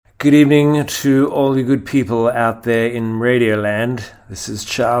Good evening to all you good people out there in Radioland. This is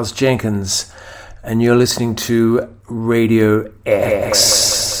Charles Jenkins, and you're listening to Radio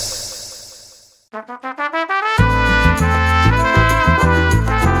X.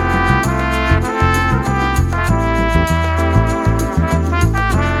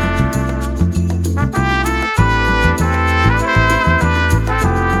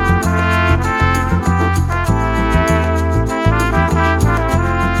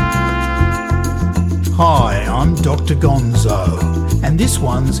 Hi, I'm Dr Gonzo, and this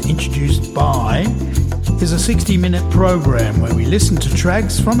one's Introduced By is a 60-minute program where we listen to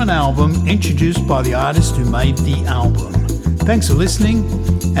tracks from an album introduced by the artist who made the album. Thanks for listening,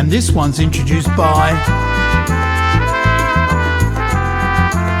 and this one's introduced by...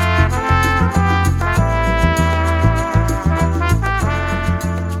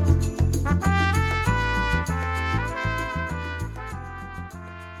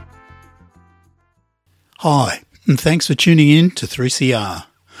 Hi, and thanks for tuning in to 3CR.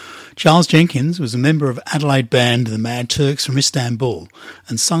 Charles Jenkins was a member of Adelaide band the Mad Turks from Istanbul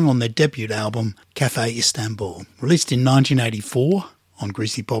and sung on their debut album Cafe Istanbul, released in 1984 on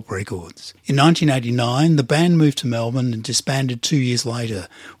Greasy Pop Records. In 1989, the band moved to Melbourne and disbanded 2 years later,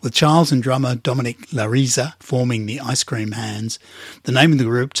 with Charles and drummer Dominic Larizza forming the Ice Cream Hands, the name of the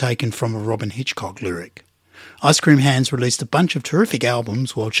group taken from a Robyn Hitchcock lyric. Ice Cream Hands released a bunch of terrific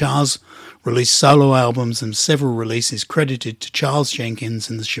albums, while Charles released solo albums and several releases credited to Charles Jenkins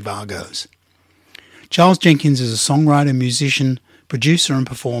and the Zhivagos. Charles Jenkins is a songwriter, musician, producer and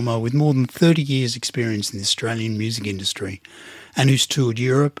performer with more than 30 years' experience in the Australian music industry and who's toured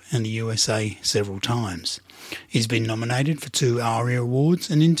Europe and the USA several times. He's been nominated for 2 ARIA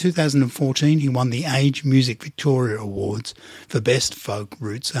Awards, and in 2014 he won the Age Music Victoria Awards for Best Folk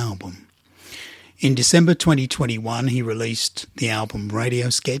Roots Album. In December 2021, he released the album Radio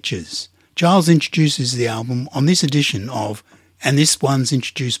Sketches. Charles introduces the album on this edition of And This One's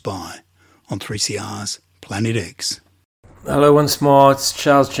Introduced By on 3CR's Planet X. Hello once more, it's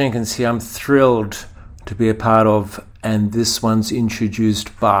Charles Jenkins here. I'm thrilled to be a part of And This One's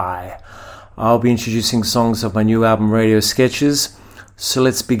Introduced By. I'll be introducing songs of my new album Radio Sketches, so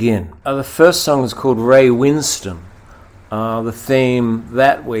let's begin. The first song is called Ray Winston. The theme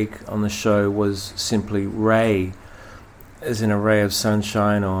that week on the show was simply Ray, as in a ray of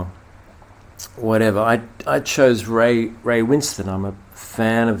sunshine or whatever. I chose Ray Winston. I'm a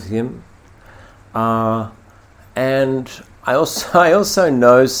fan of him, and I also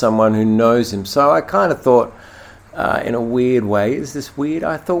know someone who knows him. So I kind of thought, in a weird way, is this weird?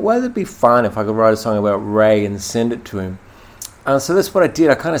 I thought, well, it'd be fun if I could write a song about Ray and send it to him. So that's what I did.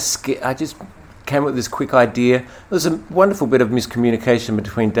 I just came up with this quick idea. There was a wonderful bit of miscommunication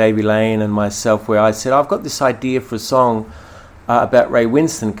between Davey Lane and myself where I said, I've got this idea for a song about Ray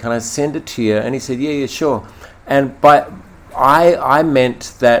Winston. Can I send it to you? And he said, yeah, sure. And I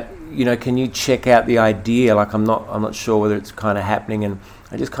meant that, can you check out the idea? Like I'm not sure whether it's kind of happening. And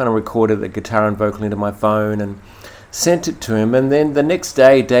I just kind of recorded the guitar and vocal into my phone and sent it to him. And then the next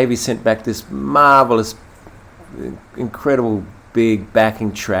day, Davey sent back this marvelous, incredible big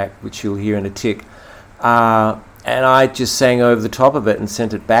backing track, which you'll hear in a tick, and I just sang over the top of it and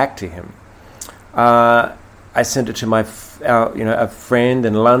sent it back to him. I sent it to my a friend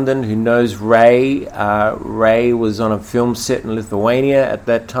in London who knows Ray. Ray was on a film set in Lithuania at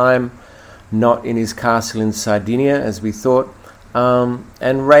that time, not in his castle in Sardinia as we thought,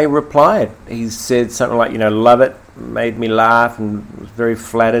 and Ray replied. He said something like, love it, made me laugh, and was very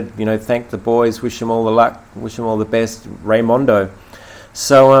flattered, thank the boys, wish them all the luck, wish them all the best, Raymondo.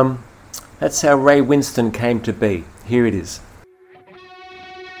 So that's how Ray Winston came to be. Here it is.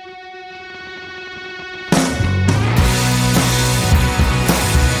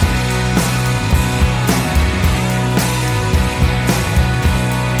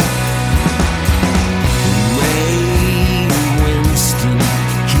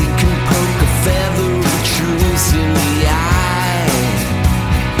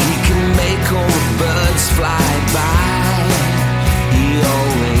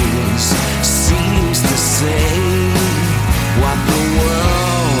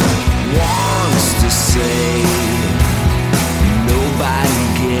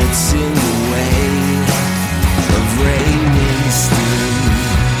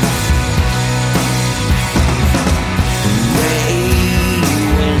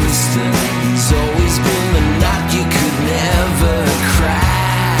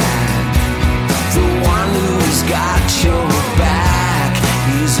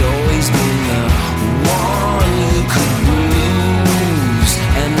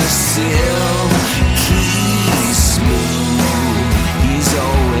 Still keys smooth. He's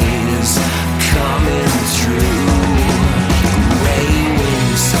always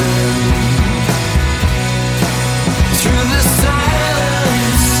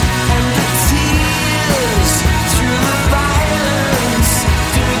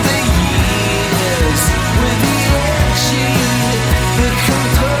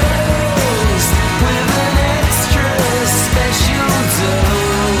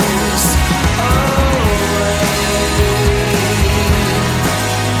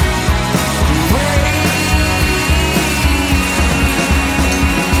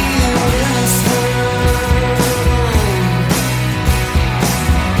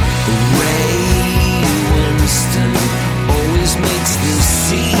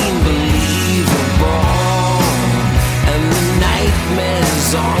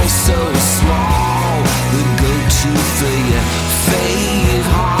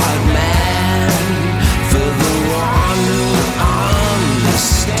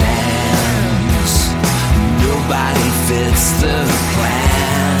fits the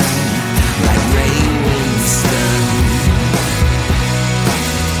plan, like Ray Winston.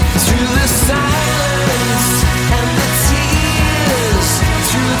 Through the silence and the tears,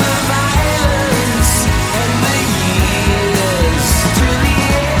 through the violence and the years, through the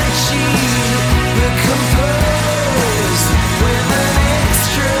edgy, the composed, with an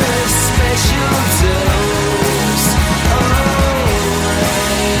extra special dose.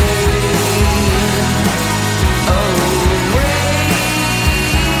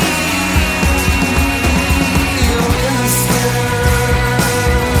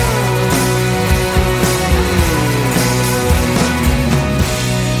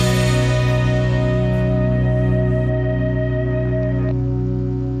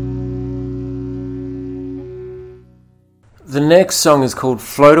 The next song is called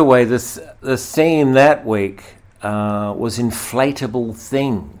Float Away. The theme that week was inflatable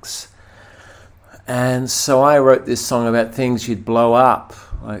things. And so I wrote this song about things you'd blow up,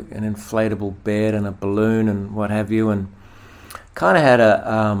 like an inflatable bed and a balloon and what have you. And kind of had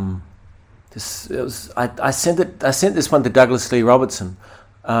I sent this one to Douglas Lee Robertson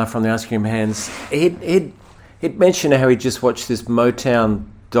from the Ice Cream Hands. He'd mentioned how he just watched this Motown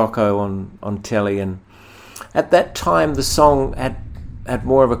doco on telly, and at that time, the song had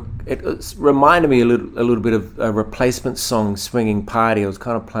more of a... It reminded me a little bit of a replacement song, Swinging Party. I was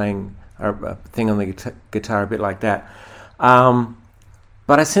kind of playing a thing on the guitar a bit like that.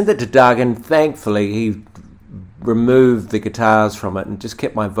 But I sent it to Doug, and thankfully he removed the guitars from it and just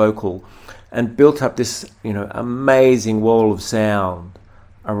kept my vocal and built up this, amazing wall of sound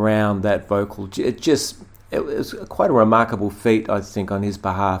around that vocal. It was quite a remarkable feat, I think, on his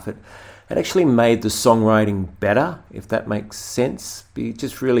behalf. It actually made the songwriting better, if that makes sense. He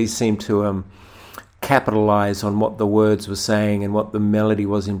just really seemed to capitalize on what the words were saying and what the melody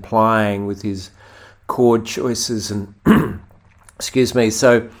was implying with his chord choices and excuse me.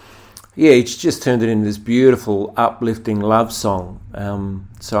 So yeah, he just turned it into this beautiful, uplifting love song.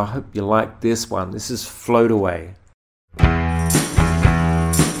 So I hope you like this one. This is Float Away.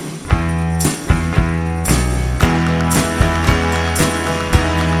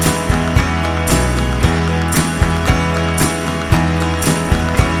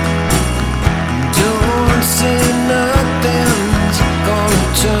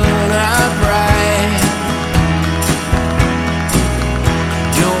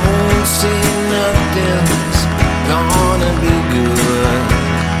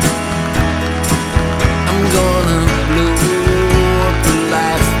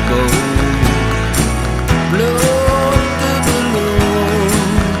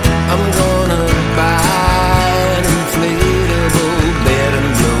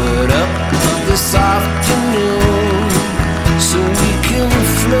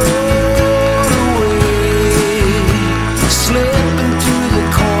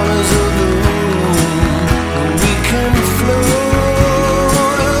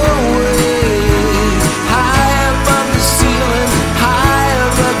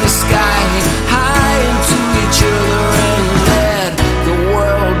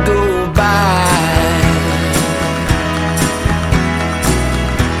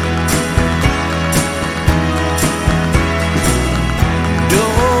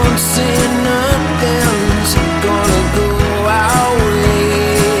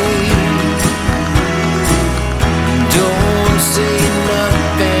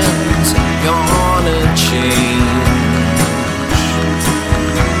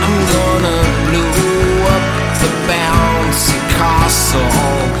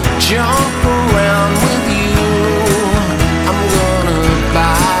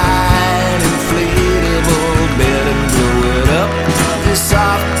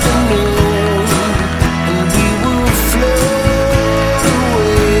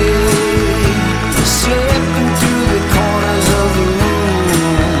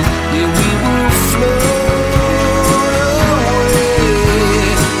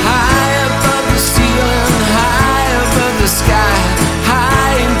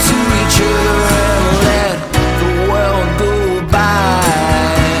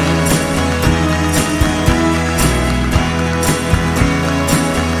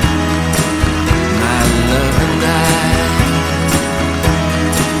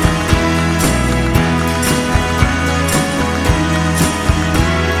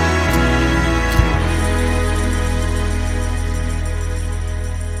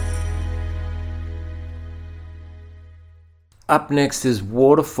 Up next is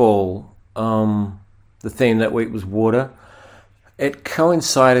Waterfall. The theme that week was water. It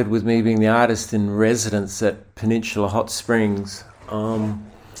coincided with me being the artist in residence at Peninsula Hot Springs.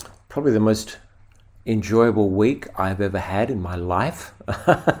 Probably the most enjoyable week I've ever had in my life.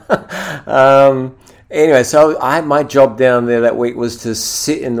 Anyway, so my job down there that week was to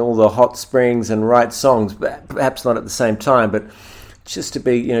sit in all the hot springs and write songs, perhaps not at the same time, but just to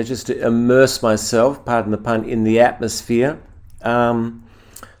be, just to immerse myself, pardon the pun, in the atmosphere.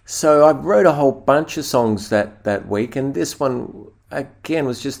 So I wrote a whole bunch of songs that week, and this one, again,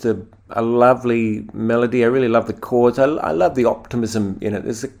 was just a lovely melody. I really love the chords. I love the optimism in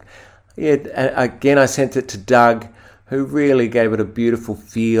it. Again, I sent it to Doug, who really gave it a beautiful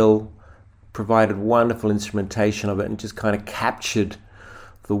feel, provided wonderful instrumentation of it, and just kind of captured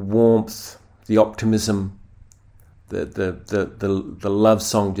the warmth, the optimism, the love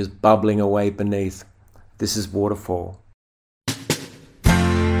song just bubbling away beneath. This is Waterfall.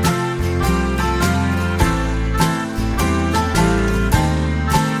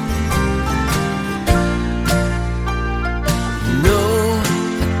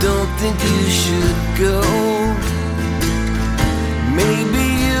 You should go. Maybe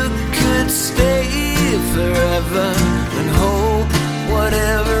you could stay forever and hope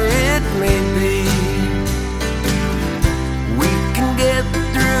whatever it may be. We can get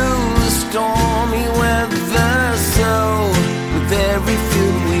through the stormy weather, so with every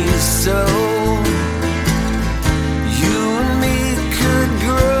field we sow, you and me could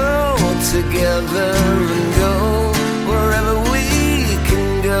grow together and go wherever we can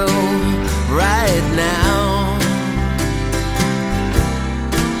go. Right now,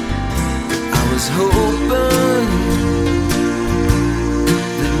 I was hoping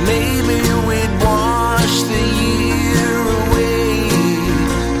that maybe we'd wash the year away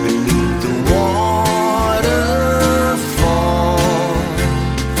beneath the waterfall,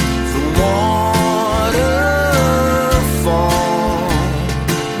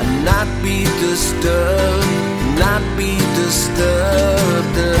 and not be disturbed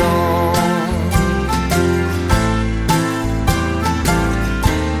at all.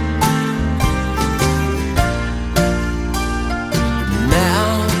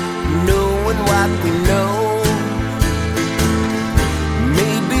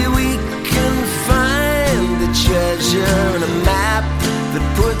 And a map that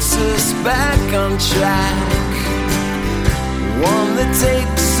puts us back on track, one that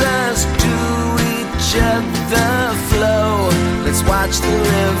takes us to each other flow. Let's watch the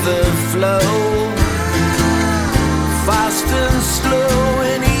river flow, fast and slow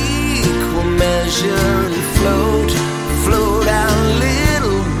in equal measure, and float our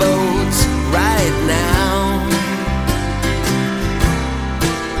little boats right now.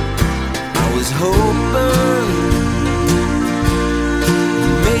 I was hoping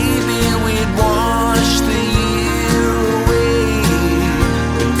wash the year away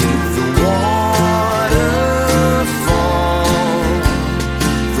beneath the waterfall,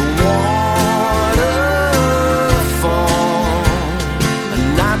 and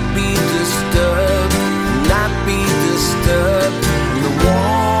not be disturbed in the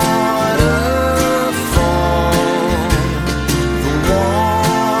waterfall,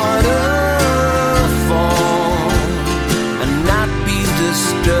 and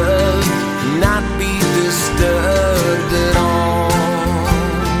not be disturbed at all.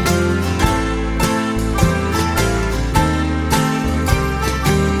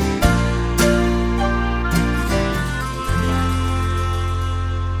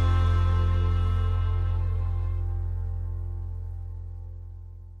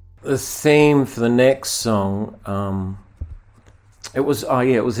 The theme for the next song, it was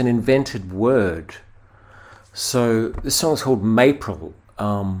an invented word. So this song's called Mapril.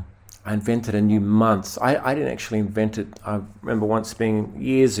 I invented a new month. I didn't actually invent it. I remember once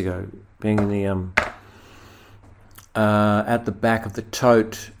years ago, being in the at the back of the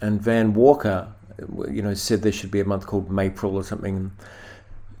Tote, and Van Walker, said there should be a month called Mapril or something.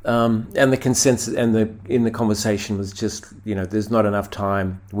 And the consensus and in the conversation was just, there's not enough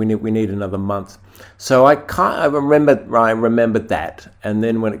time. We need another month. So I remembered that. And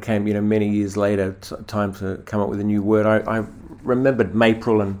then when it came, many years later, time to come up with a new word, I remembered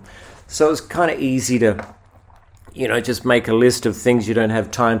Mapril, and so it was kind of easy to, just make a list of things you don't have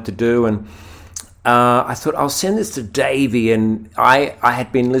time to do. And I thought I'll send this to Davey, and I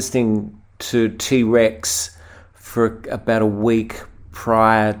had been listening to T-Rex for about a week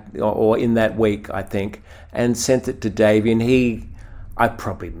prior, or in that week, I think, and sent it to Davey, and I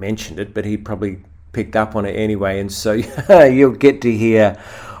probably mentioned it, but he probably picked up on it anyway, and so you'll get to hear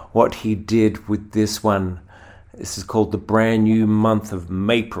what he did with this one. This is called The Brand New Month of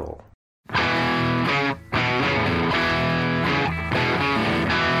Mapril. I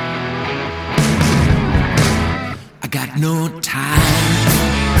got no time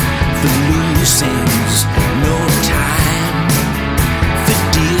for loose ends, no time for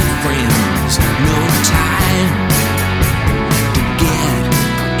dear friends, no time to get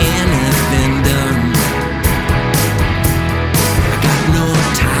anything done. I got no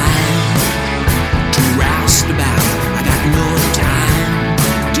time to roust about, I got no time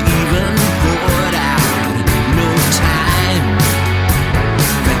to even pour it out, no time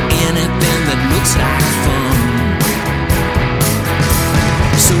for anything that looks like fun.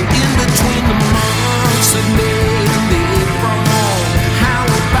 So in between the months that made me wrong, how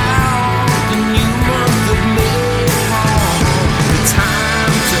about the new month that made wrong? The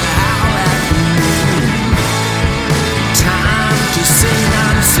time to howl at the moon, time to sing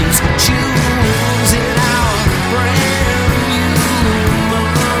nonsense tunes in our brand new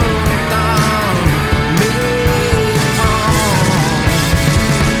month made wrong.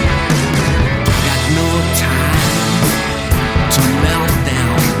 Got no time to melt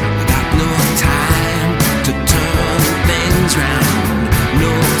down, I got no time to turn things round,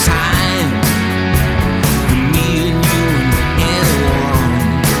 no time for me and you and anyone.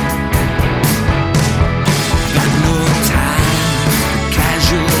 Got no time for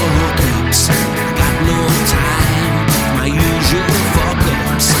casual hookups, I got no time for my usual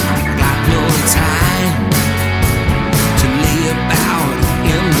fuck-ups, I got no time to lay about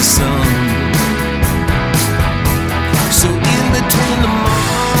in the sun. So in between the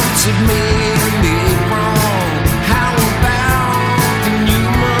months it made me wrong, how about the new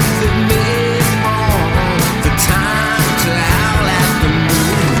month that made wrong? The time to howl at the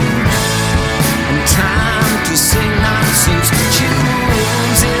moon, and time to sing nonsense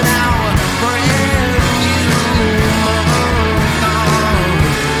tunes in our brand new month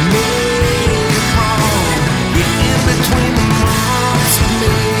made wrong. Yeah, in between the months it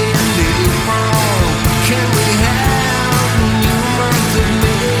made me wrong. Can we have the new month that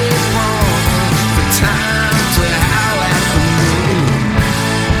made wrong? The time to howl at the moon,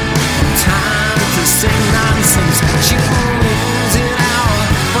 and time to sing nonsense tunes in our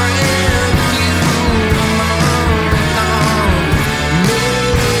brand new month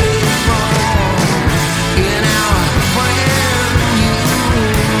made wrong. In our brand new month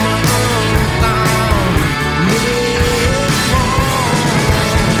made wrong.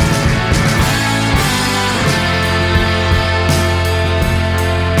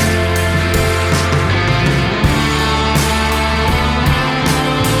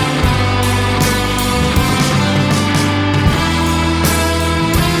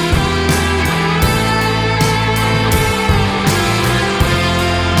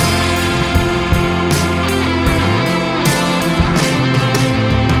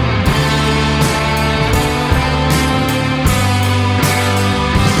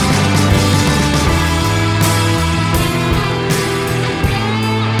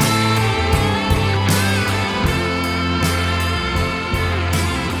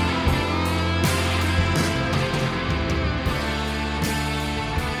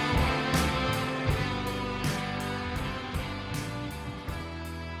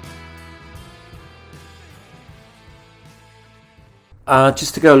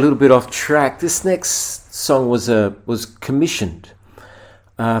 Just to go a little bit off track, this next song was commissioned.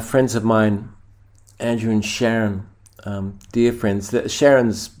 Friends of mine, Andrew and Sharon, dear friends.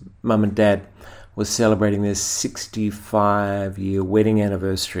 Sharon's mum and dad was celebrating their 65-year wedding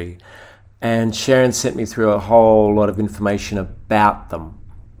anniversary, and Sharon sent me through a whole lot of information about them,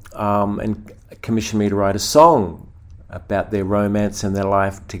 and commissioned me to write a song about their romance and their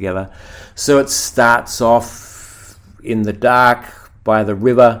life together. So it starts off in the dark by the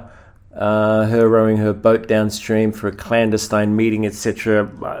river, her rowing her boat downstream for a clandestine meeting, etc.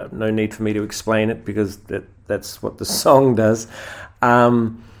 No need for me to explain it because that's what the song does.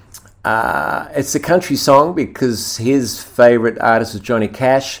 It's a country song because his favourite artist was Johnny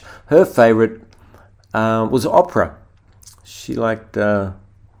Cash. Her favourite was opera. She liked La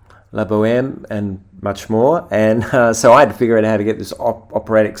Bohème and much more, and so I had to figure out how to get this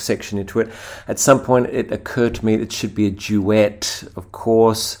operatic section into it. At some point it occurred to me that it should be a duet, of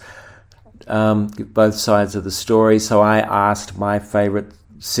course, both sides of the story. So I asked my favourite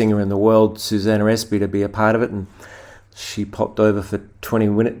singer in the world, Susanna Espy, to be a part of it, and she popped over for 20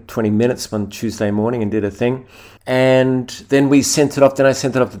 minutes one Tuesday morning and did her thing. And then we sent it off. Then I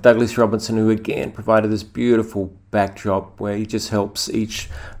sent it off to Douglas Robinson, who again provided this beautiful backdrop where he just helps each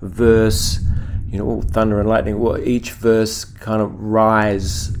verse, all thunder and lightning, each verse kind of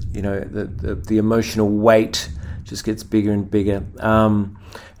rise, the emotional weight just gets bigger and bigger.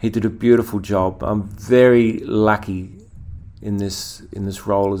 He did a beautiful job. I'm very lucky in this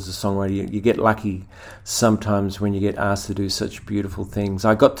role as a songwriter. You get lucky sometimes when you get asked to do such beautiful things.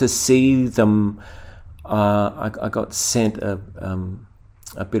 I got to see them. I got sent a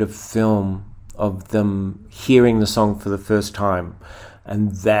bit of film of them hearing the song for the first time,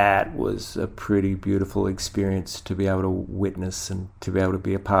 and that was a pretty beautiful experience to be able to witness and to be able to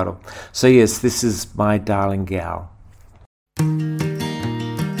be a part of. So yes, this is My Darling Gal.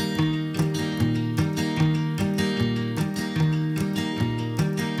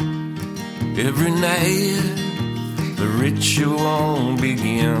 Every night the ritual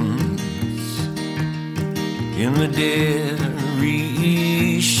begins in the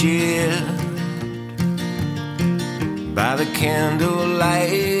dairy shed, by the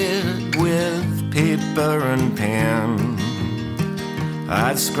candlelight with paper and pen.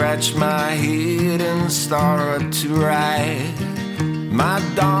 I'd scratch my head and start to write. My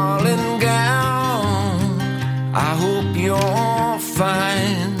darling gal, I hope you're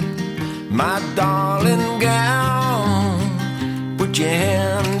fine. My darling gal, put your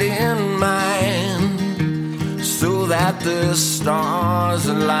hand in mine, so that the stars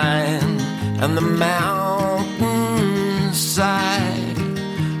align and the mountains sigh.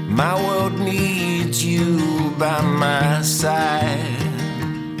 My world needs you by my side.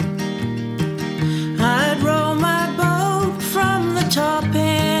 I'd row my boat from the top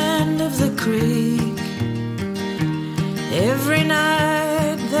end of the creek every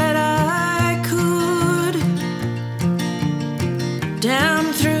night that I could,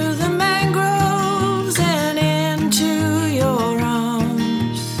 down through the mangroves and into your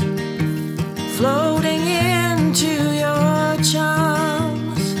arms, floating into your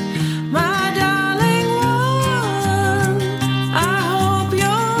charms. My darling one, I hope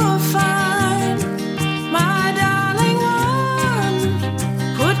you're fine. My darling one,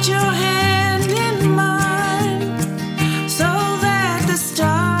 put your hand in mine, so that the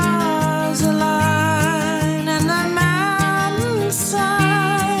stars align and the mountains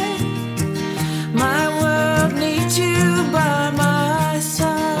sigh. My world needs you by my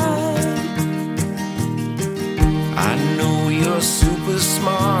side. I know you're super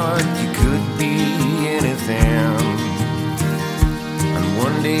smart, you could be anything, and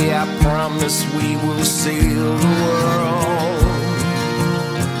one day I promise we will sail the world.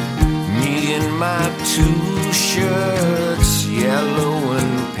 Me in my two shirts, yellow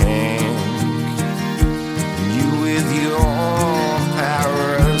and pink, you with your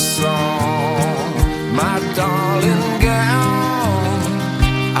parasol. My darling gal,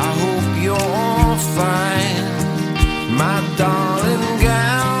 I hope you're fine. My darling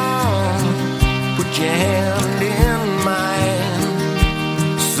gal, put your hand in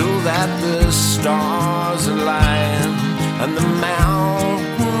mine, so that the stars align and the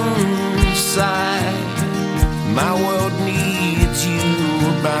mountains sigh. My world needs you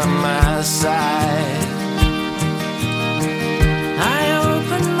by my side. I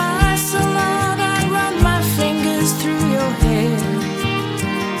open my salon, I run my fingers through your hair,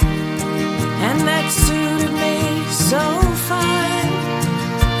 and that suited me so fine.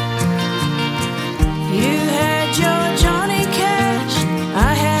 You had your Johnny Cash,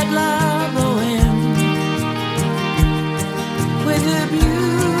 I had La Boheme, with a beautiful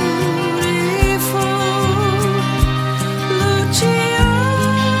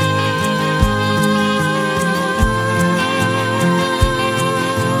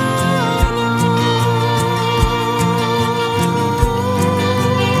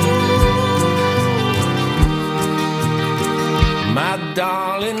My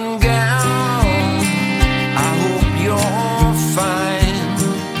darling gal, I hope you're fine.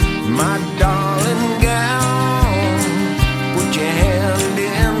 My darling gal, put your hand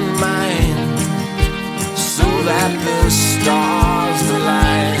in mine, so that the stars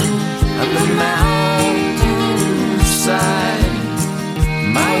align and the mountains sigh.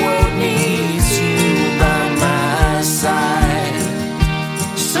 My world needs you by my side,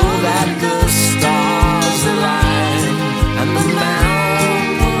 so that the stars align and the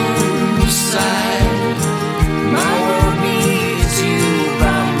mountains sigh. My world needs you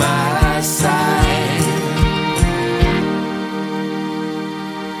by my side.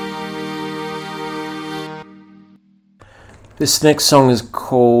 This next song is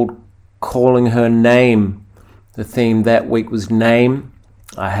called Calling Her Name. The theme that week was name.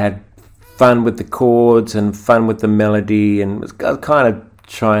 I had fun with the chords and fun with the melody, and was kind of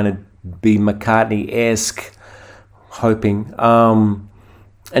trying to be McCartney-esque, hoping, and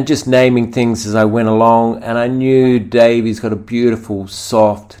just naming things as I went along. And I knew Davey's got a beautiful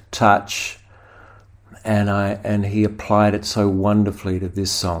soft touch, and he applied it so wonderfully to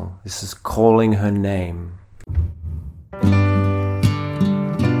this song. This is Calling Her Name.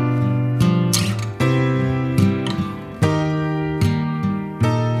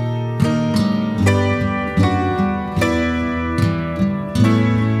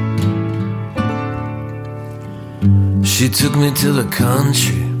 She took me to the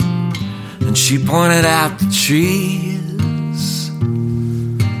country and she pointed out the trees,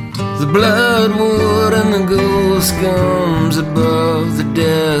 the bloodwood and the ghost gums above the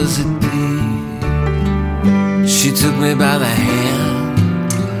desert beat. She took me by the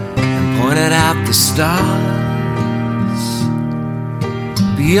hand and pointed out the stars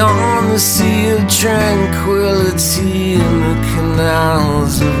beyond the sea of tranquility and the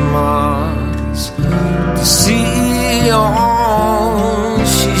canals of Mars. To see all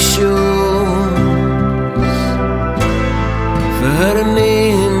she shows, for her to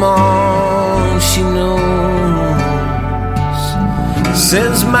name all she knows,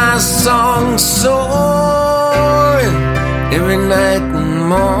 sends my song soaring every night and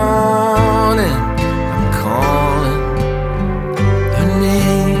morning. I'm calling her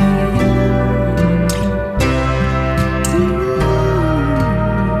name.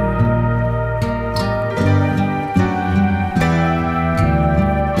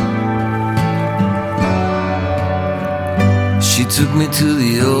 She took me to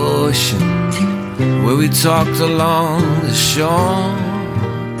the ocean where we talked along the shore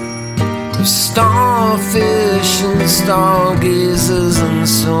of starfish and stargazers and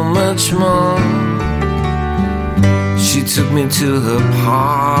so much more. She took me to her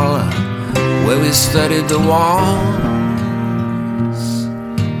parlor where we studied the walls,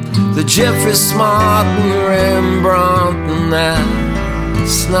 the Jeffrey Smart and Rembrandt, and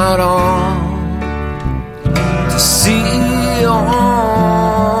that's not all. To see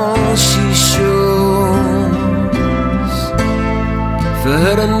all she shows, for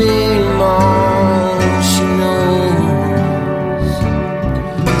her to name all she knows,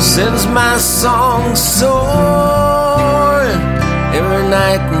 sends my song soaring every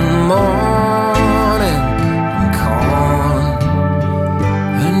night and morning. I'm calling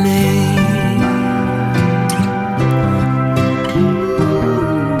her name.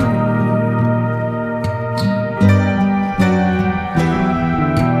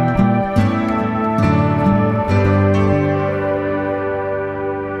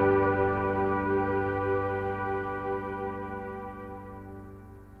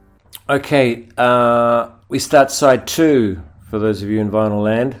 Okay, we start side 2, for those of you in vinyl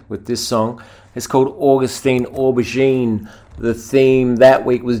land, with this song. It's called Augustine Aubergine. The theme that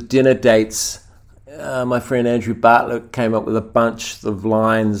week was dinner dates. My friend Andrew Bartlett came up with a bunch of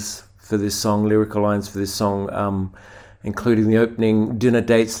lines for this song, lyrical lines for this song, including the opening, dinner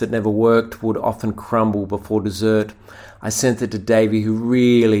dates that never worked would often crumble before dessert. I sent it to Davey, who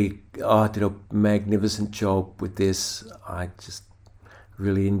really did a magnificent job with this. I just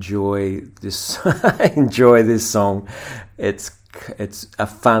really enjoy this song. It's a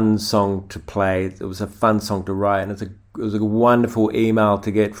fun song to play. It was a fun song to write, and it was a wonderful email to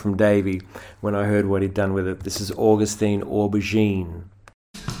get from Davey when I heard what he'd done with it. This is Augustine Aubergine.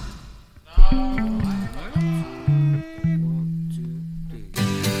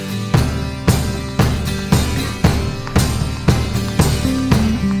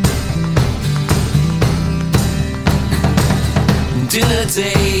 Dinner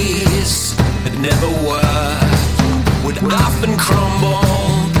days that never worked would often crumble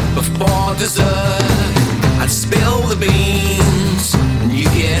before dessert. I'd spill the beans and you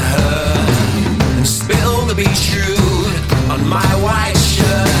get hurt, and spill the beetroot on my white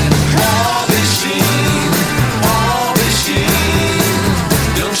shirt. Aubergine, aubergine,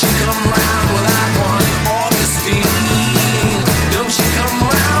 don't you come round without one Augustine. Don't you come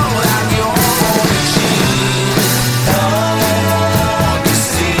round without your aubergine.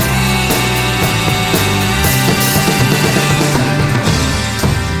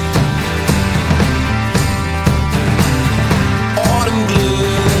 Autumn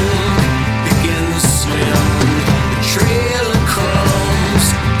gloom begins to swim, the trail of crumbs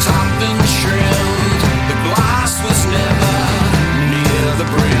topped and trimmed. The glass was never near the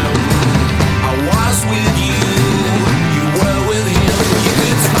brim. I was with you, you were with him. You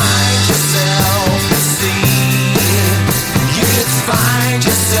could find yourself at sea. You could find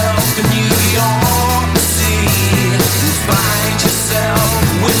yourself in New York City, and find yourself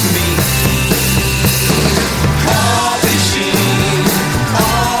with me. Aubergine,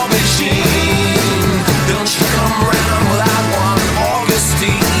 aubergine, don't you come round without one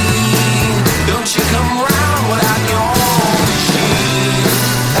Augustine. Don't you come round without your aubergine.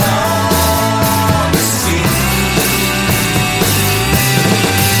 Augustine.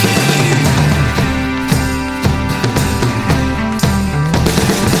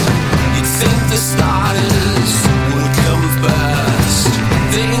 You'd think the starters would come first.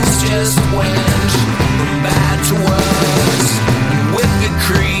 Things just went from bad to worse, and with the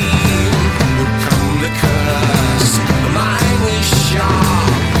cream would come the curse. My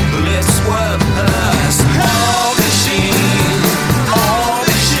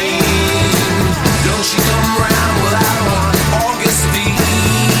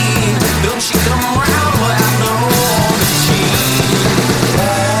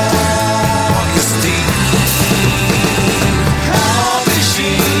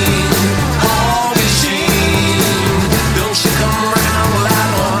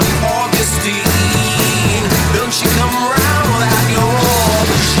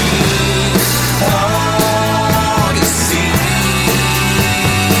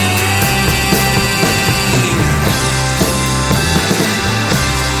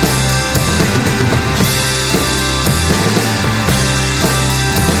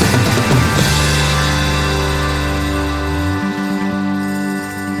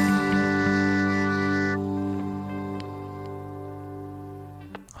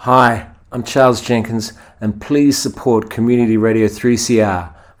Hi, I'm Charles Jenkins, and please support Community Radio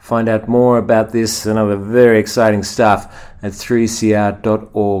 3CR. Find out more about this and other very exciting stuff at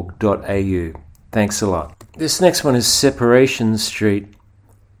 3cr.org.au. Thanks a lot. This next one is Separation Street.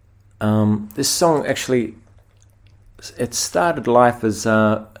 This song actually, it started life as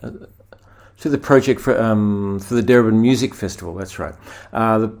through the project for the Durban Music Festival. That's right.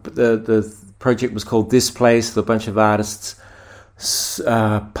 The project was called This Place, with a bunch of artists,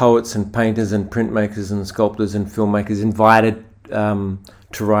 poets and painters and printmakers and sculptors and filmmakers invited to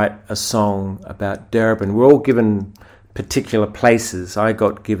write a song about Durban. We're all given particular places. I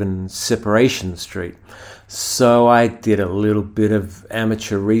got given Separation Street. So I did a little bit of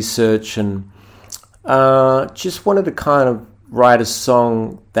amateur research and just wanted to kind of write a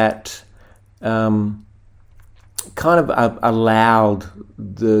song that kind of allowed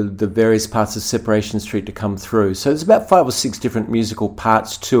the various parts of Separation Street to come through. So there's about 5 or 6 different musical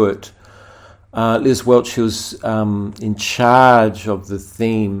parts to it. Liz Welch, who's in charge of the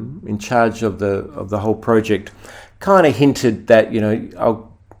theme, in charge of the whole project, kind of hinted that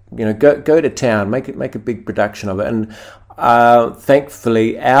I'll go to town, make a big production of it. And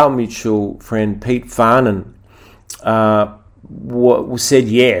thankfully, our mutual friend Pete Farnan said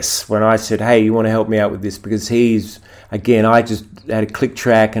yes when I said, hey, you want to help me out with this? Because he's, again, I just had a click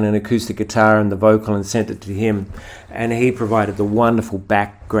track and an acoustic guitar and the vocal and sent it to him, and he provided the wonderful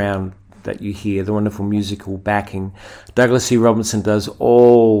background that you hear, the wonderful musical backing. Douglas E. Robinson does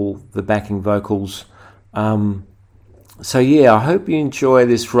all the backing vocals. So yeah, I hope you enjoy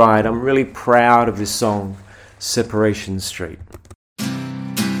this ride. I'm really proud of this song, Separation Street.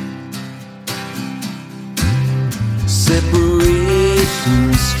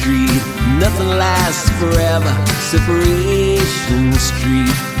 Separation Street, nothing lasts forever. Separation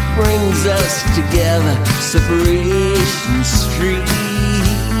Street brings us together. Separation Street,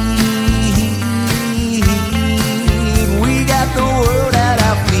 we got the world at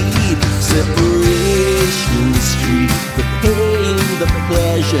our feet. Separation Street, the pain, the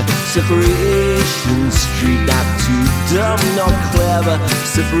pleasure. Separation Street, not too dumb nor clever.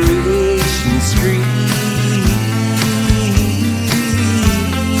 Separation Street,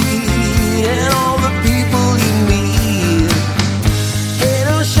 and all the people you meet. Ain't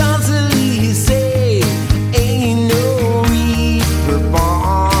no Champs-Elysees, ain't no Reaper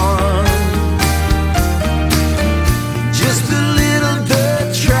Barn. Just a little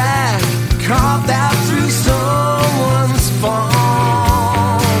dirt track carved out through someone's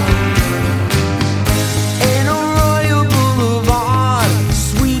farm. Ain't no Royal Boulevard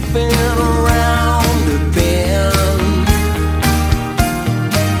sweeping around a bend.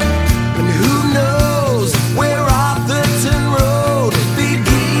 And who knows where Arthurton Road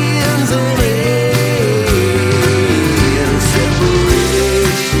begins and ends.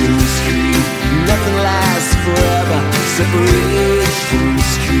 Separation Street, nothing lasts forever. Separation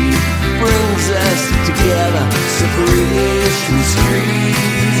Street brings us together. Separation Street,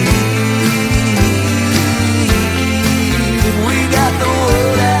 we got the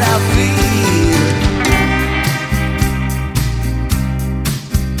world at our feet.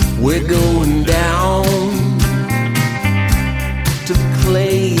 We're going down to the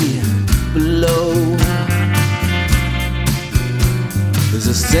clay below. There's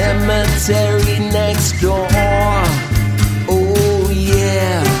a cemetery next door. Oh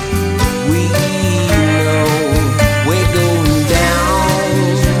yeah, we know. We're going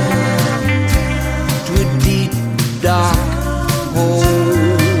down to a deep dark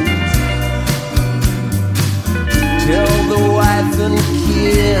hole. Tell the wife and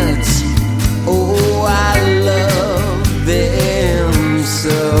kids, oh, I love them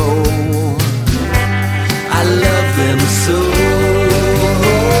so. I love them so.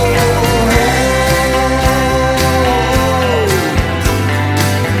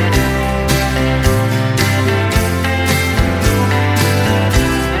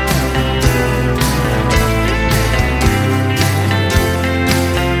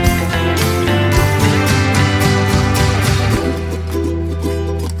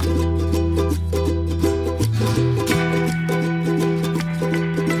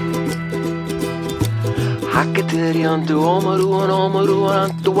 Hakatariantu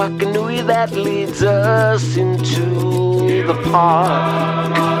Omaruantu Wakanui, that leads us into the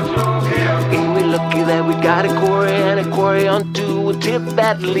park. And we're lucky that we got a quarry and a quarry onto a tip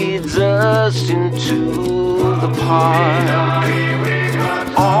that leads us into the park.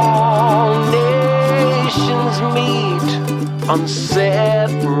 All nations meet on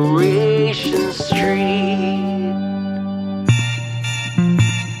Separation Street.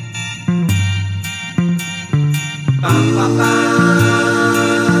 Ba, ba, ba.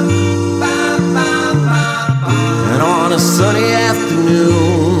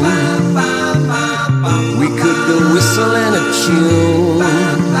 whistle and a tune,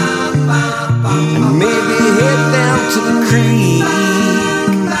 and maybe head down to the creek,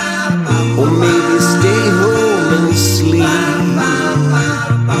 or maybe stay home and sleep.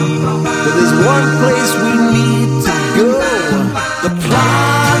 But there's one place we need to go, the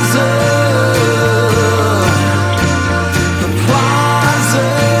plaza. The plaza.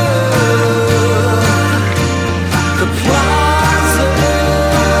 The plaza.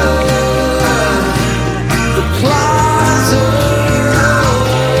 The plaza.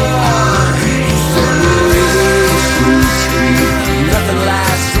 Separation Street, nothing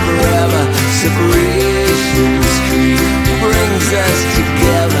lasts forever. Separation Street brings us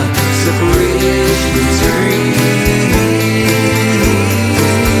together. Separation Street.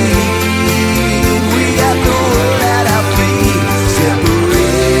 We got the world at our feet.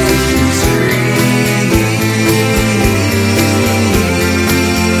 Separation Street.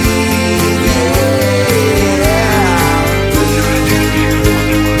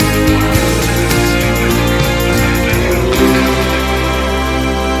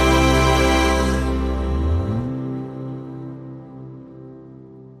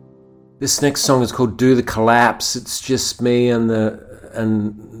 This next song is called "Do the Collapse." It's just me and the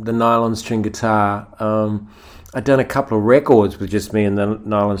nylon string guitar. I've done a couple of records with just me and the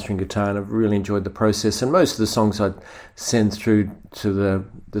nylon string guitar, and I've really enjoyed the process. And most of the songs I'd send through to the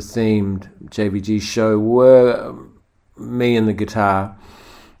themed JVG show were me and the guitar.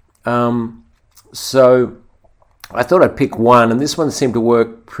 So I thought I'd pick one, and this one seemed to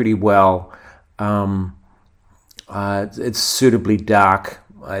work pretty well. It's suitably dark.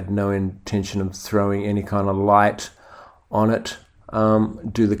 I had no intention of throwing any kind of light on it.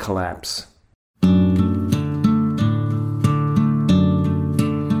 Do the Collapse.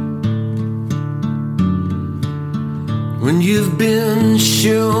 When you've been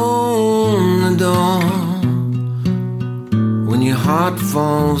shown the door, when your heart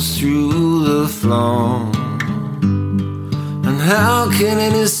falls through the floor, and how can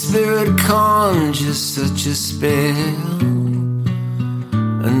any spirit conjure such a spell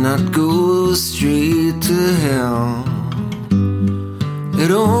and not go straight to hell? It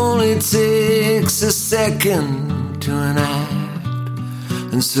only takes a second to enact,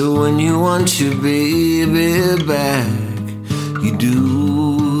 and so when you want your baby back, you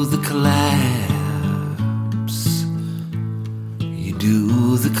do the collapse. You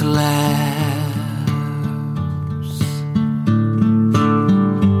do the collapse.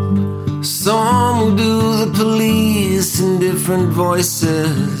 Some will do the Police in different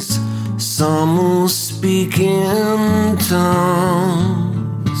voices. Some will speak in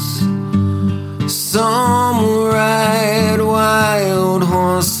tongues. Some will ride wild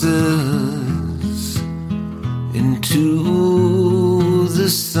horses into the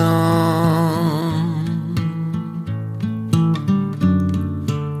sun.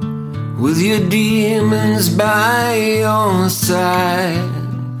 With your demons by your side,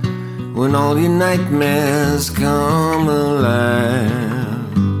 when all your nightmares come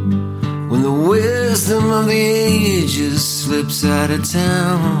alive, when the wisdom of the ages slips out of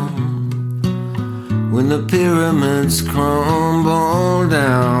town, when the pyramids crumble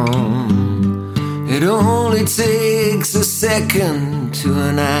down, it only takes a second to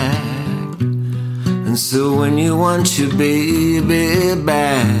enact, and so when you want your baby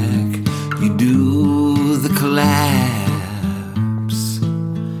back, you do the collapse.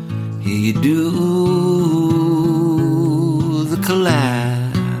 You do the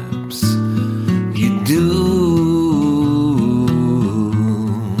collapse. You do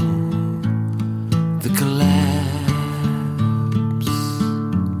the collapse.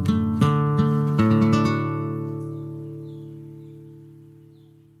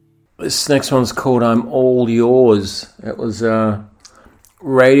 This next one's called "I'm All Yours." It was a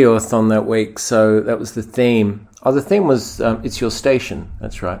radiothon that week, so that was the theme. Oh, the theme was "It's Your Station."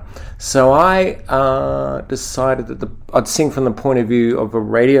 That's right. So I decided that I'd sing from the point of view of a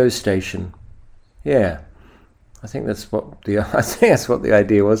radio station. Yeah, I think that's what the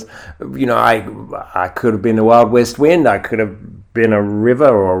idea was. You know, I could have been a Wild West Wind. I could have been a river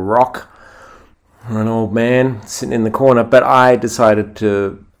or a rock or an old man sitting in the corner. But I decided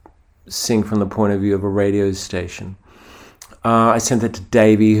to sing from the point of view of a radio station. I sent it to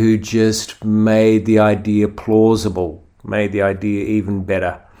Davey, who just made the idea plausible, made the idea even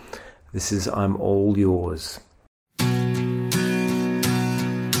better. This is "I'm All Yours."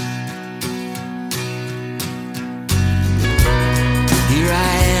 Here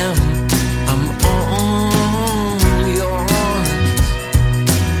I am, I'm all yours.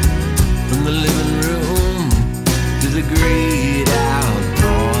 From the living room to the great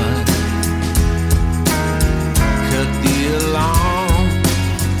outdoors. Cut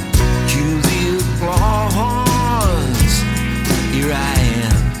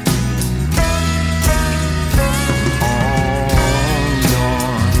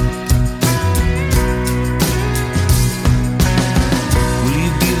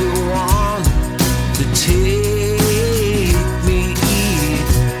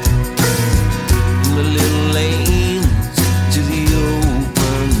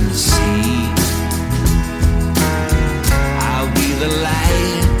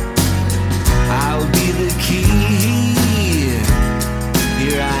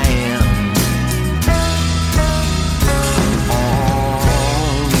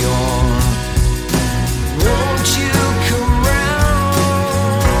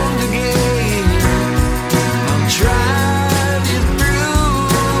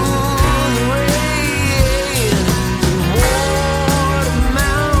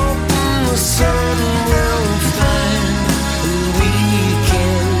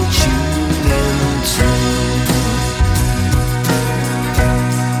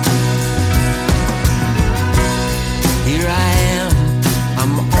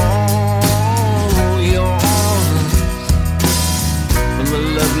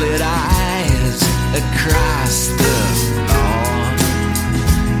love-lit eyes across the lawn,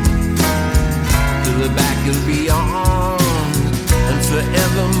 to the back of beyond and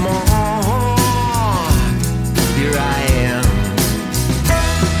forevermore. Here I am,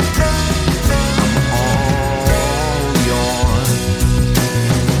 I'm all yours.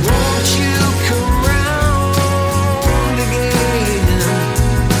 Won't you come round again?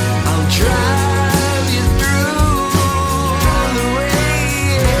 I'll drive you through the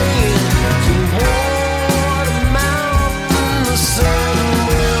rain to Watermountain. The sun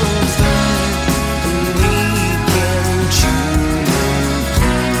will shine and we can choose.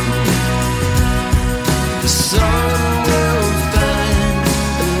 The sun will shine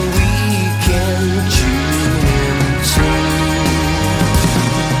and we can choose too.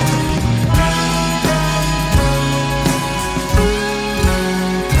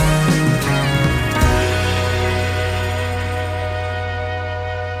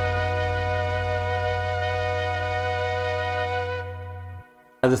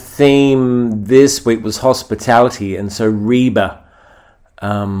 The theme this week was hospitality, and so Reba,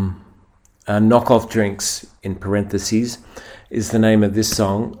 knockoff drinks in parentheses, is the name of this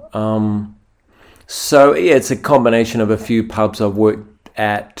song. So yeah, it's a combination of a few pubs I've worked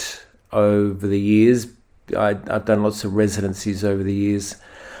at over the years. I've done lots of residencies over the years,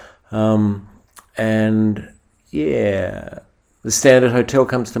 and yeah, the Standard Hotel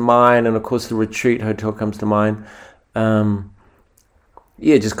comes to mind, and of course the Retreat Hotel comes to mind.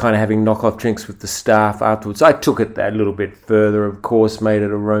 Yeah, just kind of having knockoff drinks with the staff afterwards. I took it that little bit further, of course, made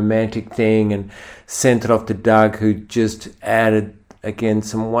it a romantic thing and sent it off to Doug, who just added, again,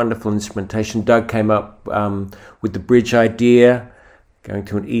 some wonderful instrumentation. Doug came up with the bridge idea, going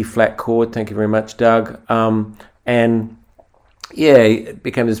to an E-flat chord. Thank you very much, Doug. And yeah, it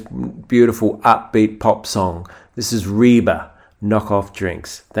became this beautiful upbeat pop song. This is Reba, knockoff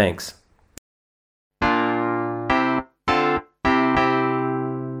drinks. Thanks.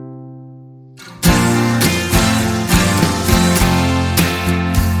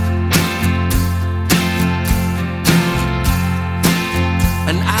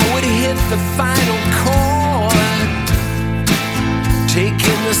 The final chord,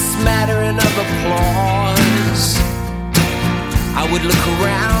 taking the smattering of applause. I would look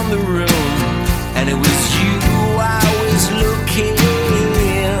around the room, and it was you I was looking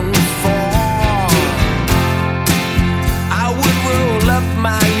for. I would roll up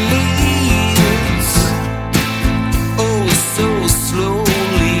my sleeves, oh so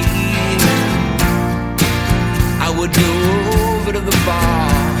slowly. I would go over to the bar,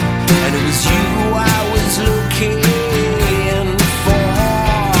 and it was you I was looking for.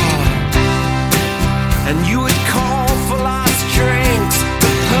 And you would call for lost drinks,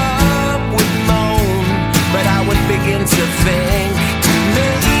 the pub would moan, but I would begin to think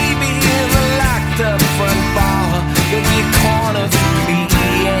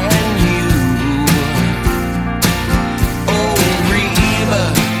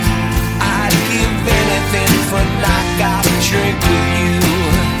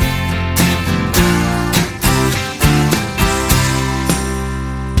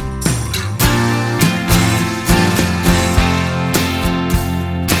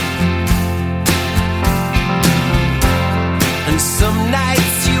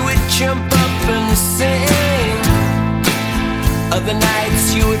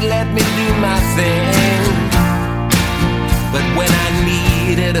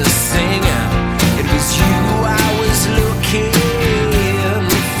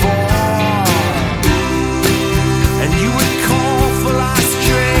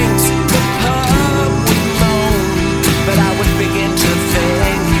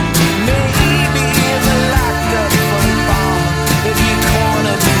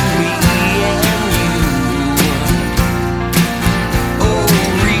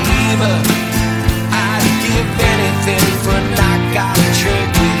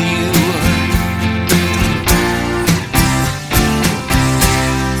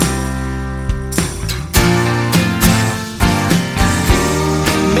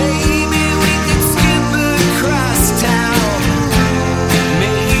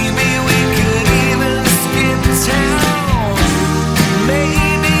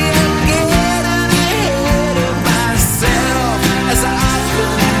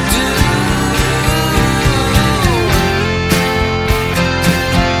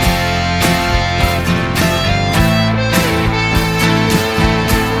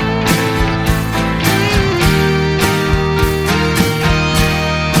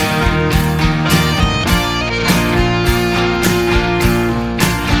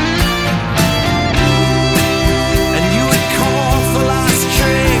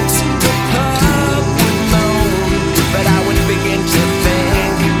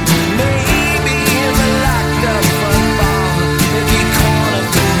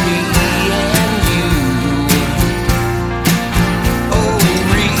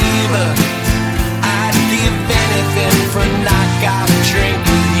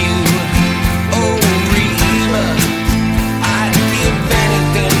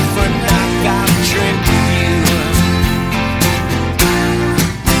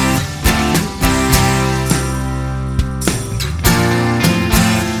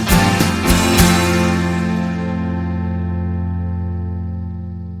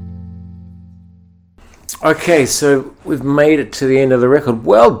Okay, so we've made it to the end of the record.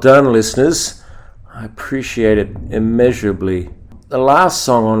 Well done, listeners. I appreciate it immeasurably. The last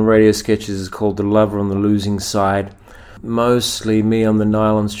song on Radio Sketches is called The Lover on the Losing Side. Mostly me on the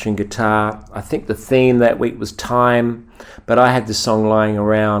nylon string guitar. I think the theme that week was time, but I had this song lying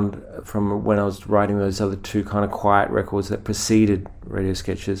around from when I was writing those other two kind of quiet records that preceded Radio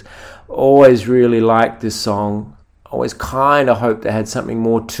Sketches. Always really liked this song. Always kind of hoped it had something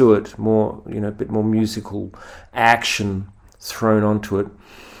more to it, more, a bit more musical action thrown onto it.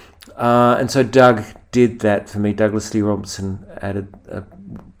 And so Doug did that for me. Douglas Lee Robinson added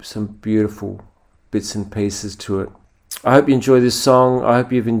some beautiful bits and pieces to it. I hope you enjoy this song. I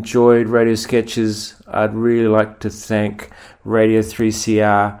hope you've enjoyed Radio Sketches. I'd really like to thank Radio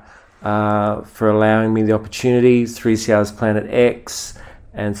 3CR for allowing me the opportunity. 3CR's Planet X,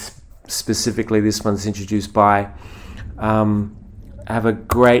 and specifically this one's introduced by. Have a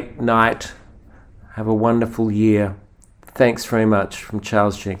great night. Have a wonderful year. Thanks very much from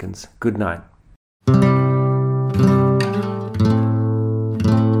Charles Jenkins. Good night.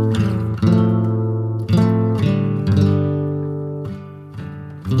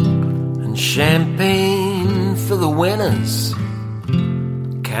 And champagne for the winners,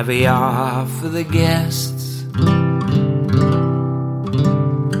 caviar for the guests,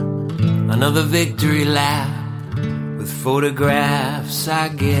 another victory lap with photographs, I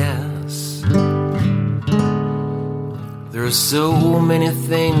guess. There are so many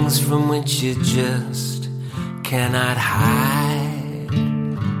things from which you just cannot hide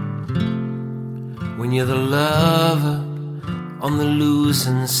when you're the lover on the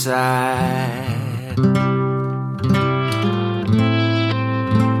losing side.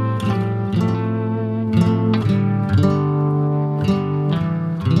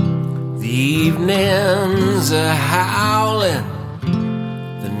 The evenings are howling,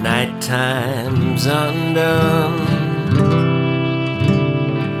 the night time's undone.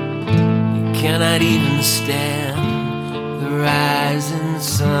 You cannot even stand the rising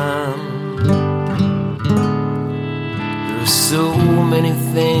sun. There are so many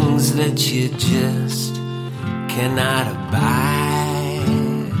things that you just cannot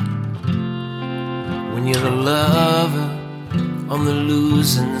abide when you're the lover on the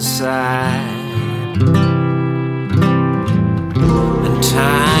losing side. And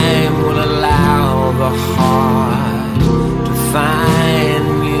time will allow the heart to find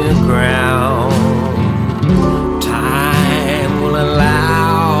new ground. Time will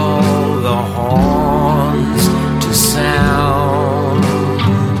allow the horns to sound.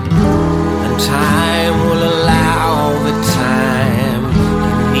 And time will allow the time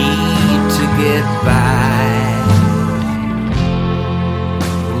you need to get by.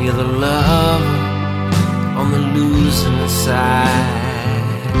 When you're the lover on the losing side.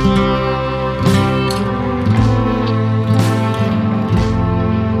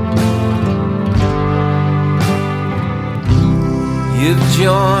 You've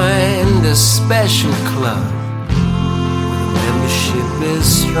joined a special club where the membership is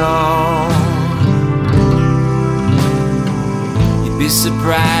strong. You'd be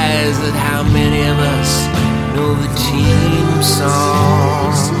surprised at how many of us know the team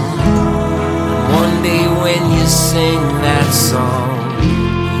song. And one day when you sing that song,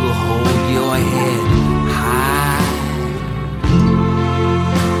 you'll hold your head high.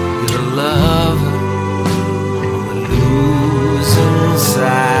 You're the lover on the losing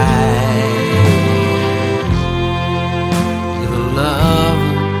side. You're the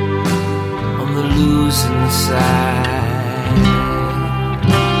lover on the losing side.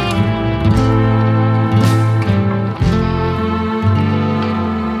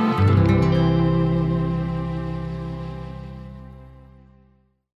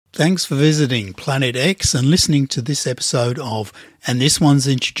 Thanks for visiting Planet X and listening to this episode of And This One's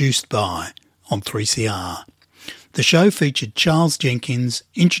Introduced By on 3CR. The show featured Charles Jenkins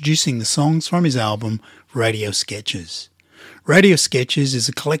introducing the songs from his album Radio Sketches. Radio Sketches is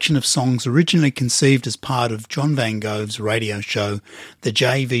a collection of songs originally conceived as part of John Van Gogh's radio show The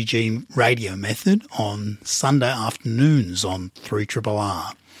JVG Radio Method on Sunday afternoons on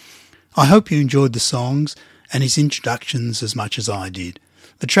 3RRR. I hope you enjoyed the songs and his introductions as much as I did.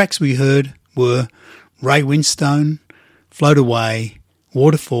 The tracks we heard were Ray Winstone, Float Away,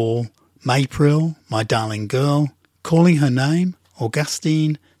 Waterfall, Maypril, My Darling Girl, Calling Her Name,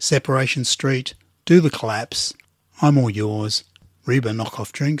 Augustine, Separation Street, Do the Collapse, I'm All Yours, Reba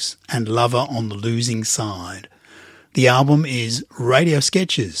Knockoff Drinks, and Lover on the Losing Side. The album is Radio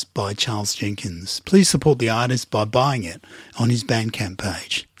Sketches by Charles Jenkins. Please support the artist by buying it on his Bandcamp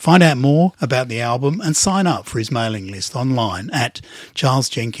page. Find out more about the album and sign up for his mailing list online at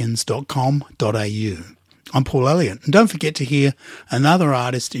charlesjenkins.com.au. I'm Paul Elliott, and don't forget to hear another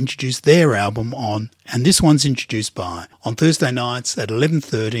artist introduce their album on, and this one's introduced by, on Thursday nights at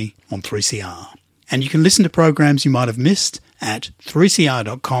 11:30 on 3CR. And you can listen to programs you might have missed at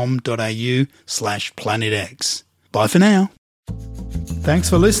 3cr.com.au/planetx. Bye for now. Thanks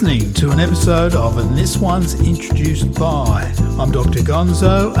for listening to an episode of And This One's Introduced By. I'm Dr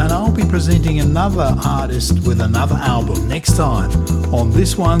Gonzo, and I'll be presenting another artist with another album next time on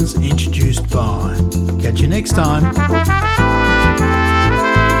This One's Introduced By. Catch you next time.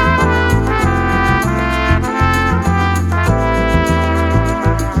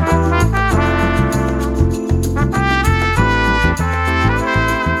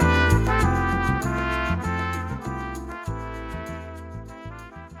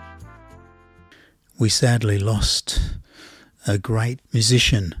 We sadly lost a great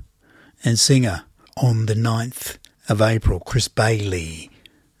musician and singer on the 9th of April. Chris Bailey,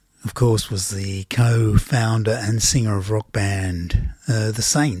 of course, was the co-founder and singer of rock band The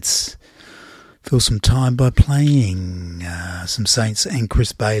Saints. Fill some time by playing some Saints and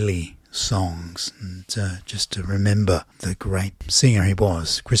Chris Bailey songs, and just to remember the great singer he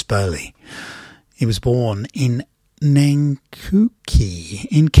was, Chris Bailey. He was born in Nankuki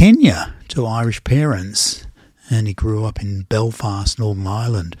in Kenya to Irish parents, and he grew up in Belfast, Northern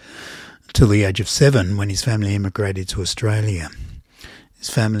Ireland, till the age of 7 when his family immigrated to Australia.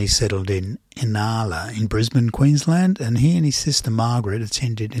 His family settled in Inala in Brisbane, Queensland, and he and his sister Margaret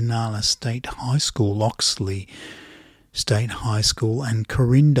attended Inala State High School, Loxley State High School and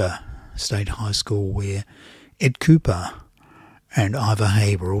Corinda State High School, where Ed Cooper and Ivor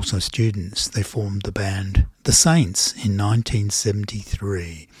Hay were also students. They formed the band The Saints in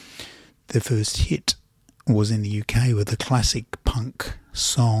 1973. Their first hit was in the UK with the classic punk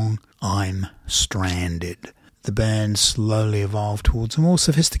song I'm Stranded. The band slowly evolved towards a more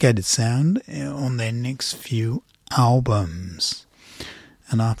sophisticated sound on their next few albums.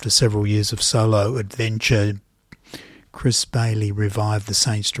 And after several years of solo adventure, Chris Bailey revived The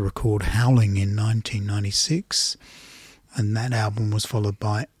Saints to record Howling in 1996. And that album was followed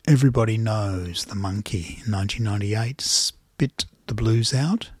by Everybody Knows the Monkey in 1998, Spit the Blues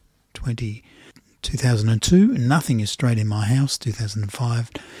Out, 2002, Nothing Is Straight in My House,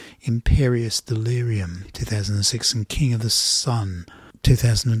 2005, Imperious Delirium, 2006, and King of the Sun,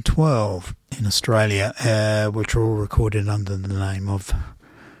 2012 in Australia, which were all recorded under the name of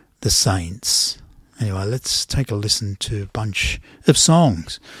The Saints. Anyway, let's take a listen to a bunch of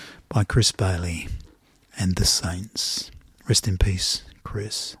songs by Chris Bailey and The Saints. Rest in peace,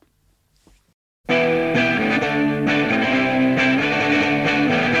 Chris. You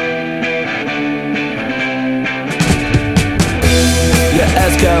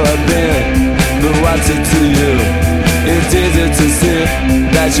ask how I've been, but what's it to you? It's easy to see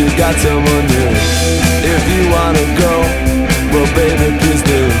that you got someone new. If you wanna go, well baby please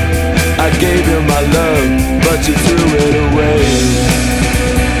do. I gave you my love, but you threw it away.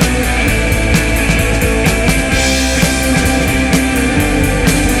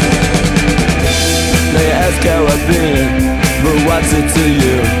 Now you ask how I've been, but what's it to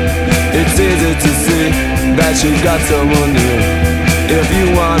you? It's easy to see that you got someone new. If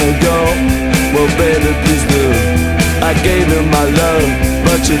you wanna go, well baby please do. I gave you my love,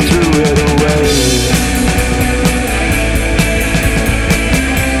 but you threw it away.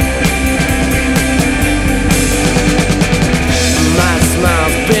 My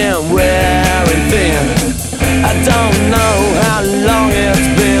smile's been wearing thin. I don't know how long it's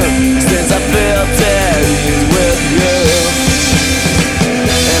been since I felt at ease with you.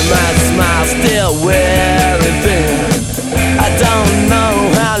 And my smile's still wearing thin. I don't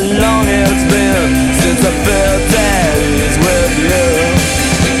know how long it's been since I felt at ease with you.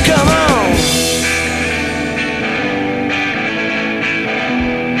 Come on!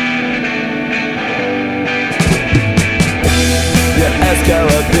 You ask how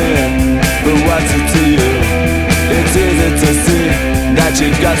I've been, but what's it to you? It's easy to see that you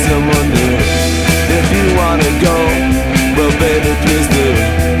got someone new. If you wanna go, well baby please do.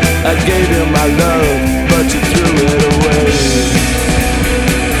 I gave you my love, but you threw it away.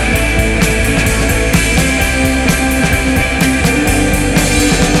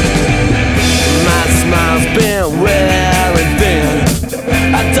 My smile's been wearing thin.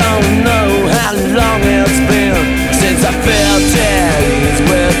 I don't know how long it's been since I felt at ease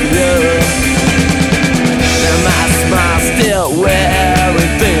with you. And my smile's still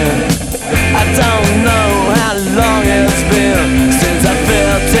wearing thin. I don't know how long it's been since I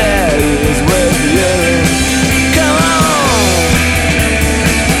felt at ease with you. Come on!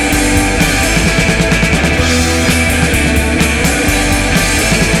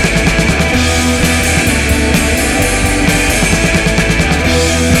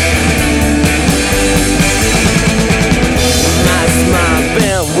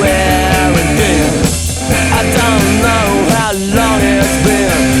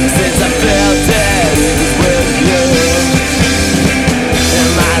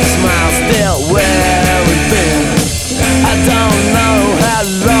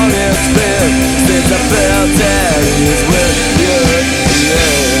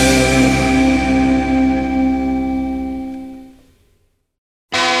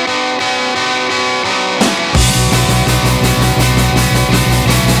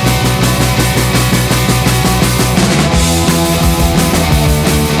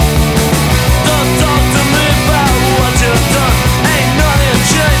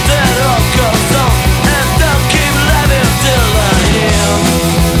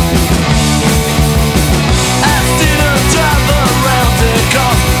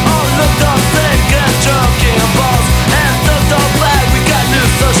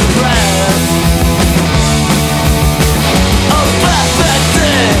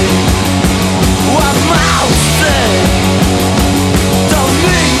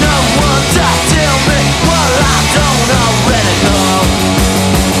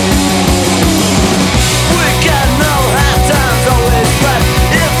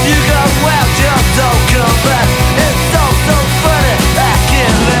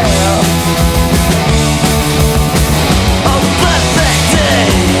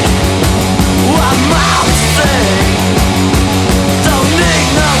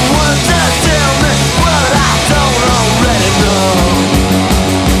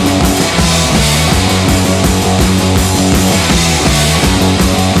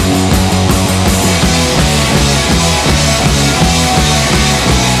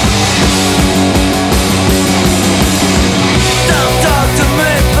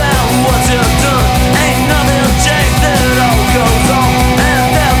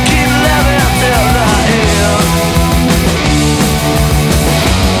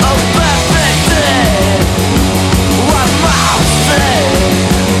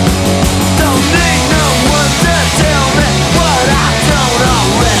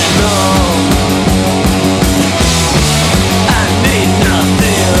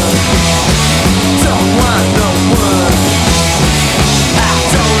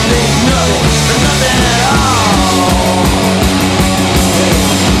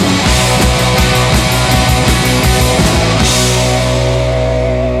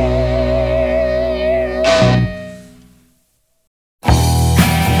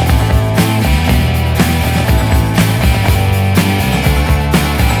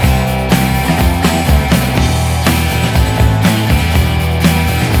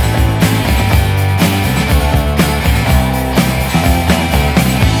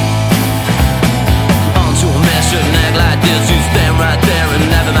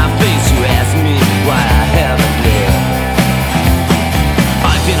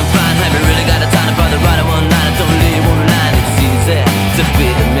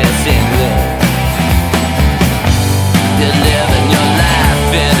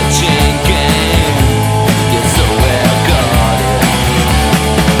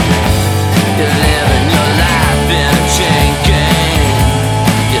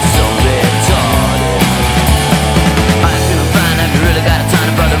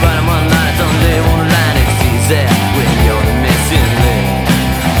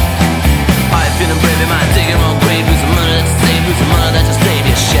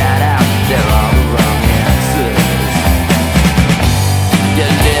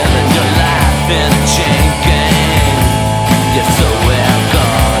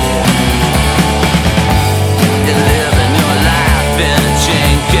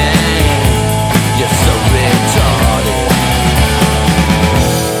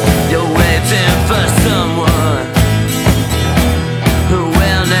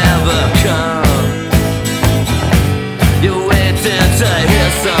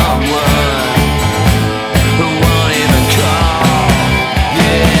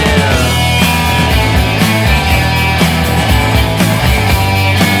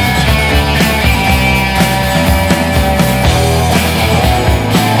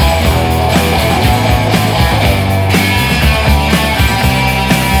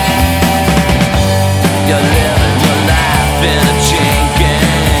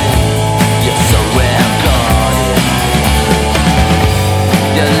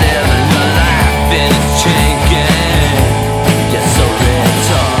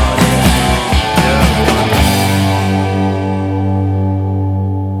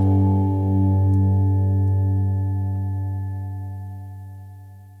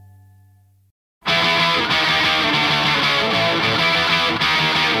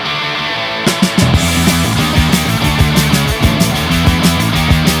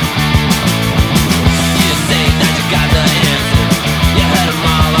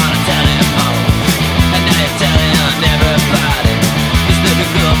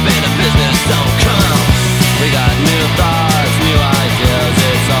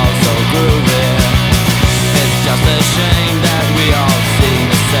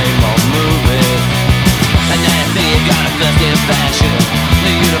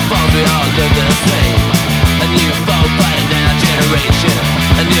 look the same. A new folk, but a now generation.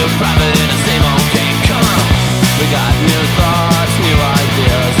 A new prophet in the same old game. Come on, we got new thoughts, new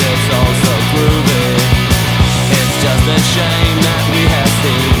ideas. It's all so groovy. It's just a shame that we have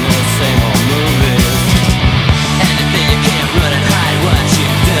seen the same old movies. Anything you can't run and hide what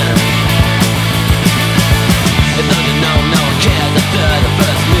you've done. If though you know no one cares after the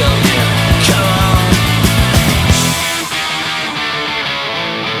first million. Come on.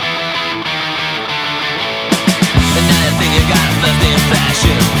 And now you think you got a first in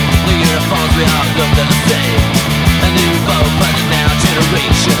fashion. The uniforms we all look the same. A new vote for the now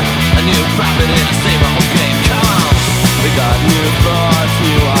generation. A new prophet in the same old game. Come on. We got new thoughts,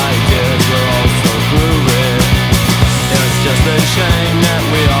 new ideas. We're all so groovy. It's just a shame that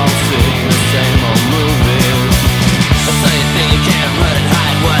we all see the same old movies. So you think you can't run and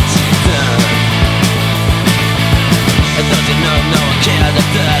hide what you've done. And don't you know no one cares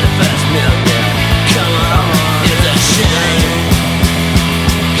after the first million. Come on, it's a shame.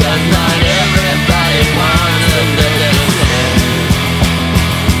 Cause not everybody wants to look the same.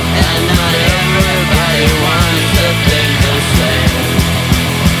 And not everybody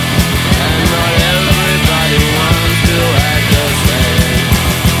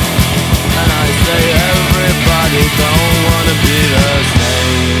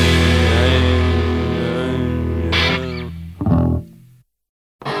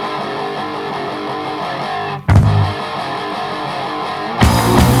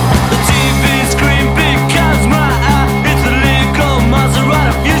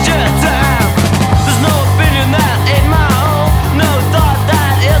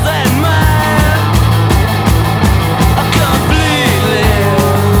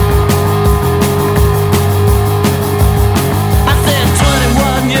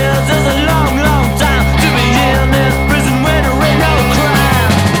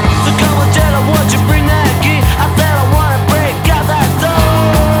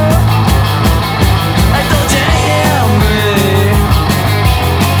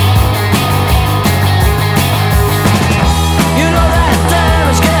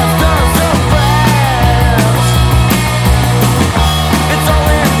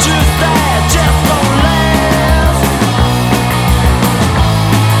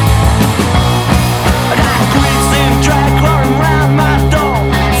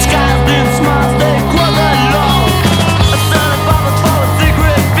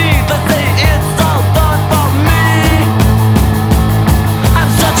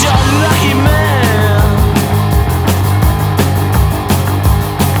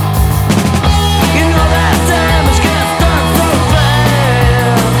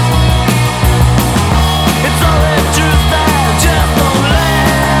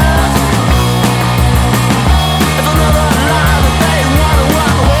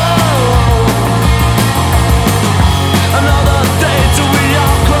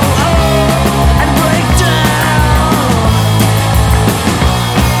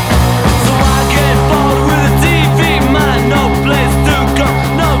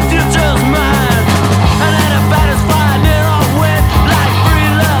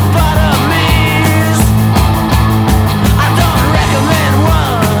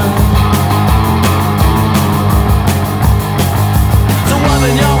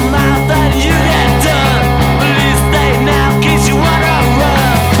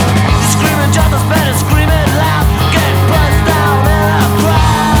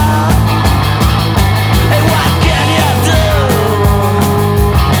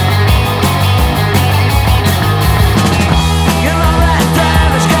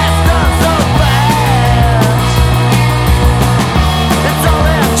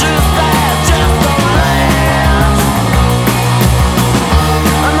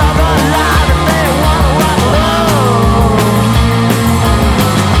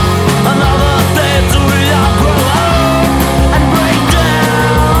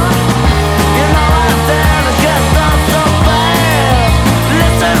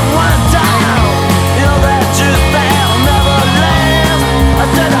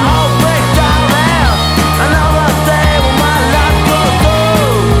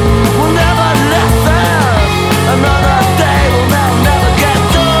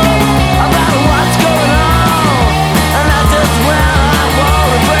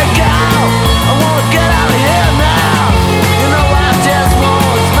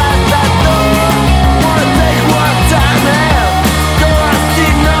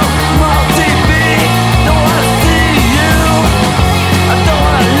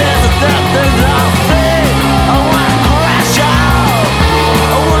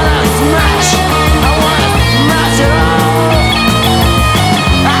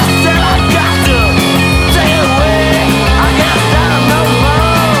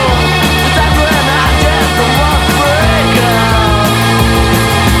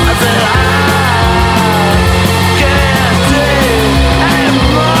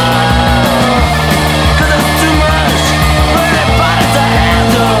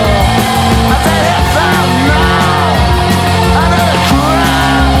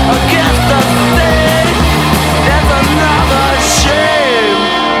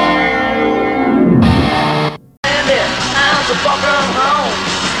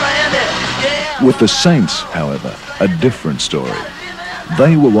With the Saints, however, a different story.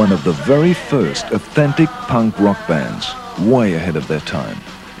 They were one of the very first authentic punk rock bands, way ahead of their time.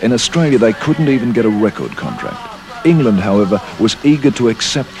 In Australia, they couldn't even get a record contract. England, however, was eager to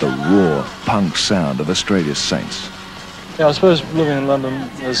accept the raw punk sound of Australia's Saints. Yeah, I suppose living in London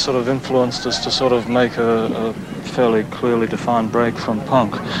has sort of influenced us to sort of make a fairly clearly defined break from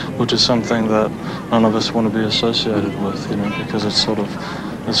punk, which is something that none of us want to be associated with, you know, because it's sort of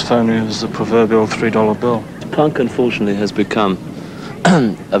as phony as the proverbial $3 bill. Punk, unfortunately, has become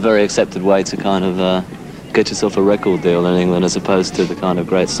a very accepted way to kind of get yourself a record deal in England, as opposed to the kind of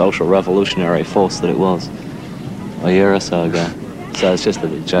great social revolutionary force that it was a year or so ago. So it's just a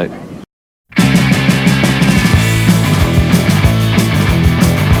big joke.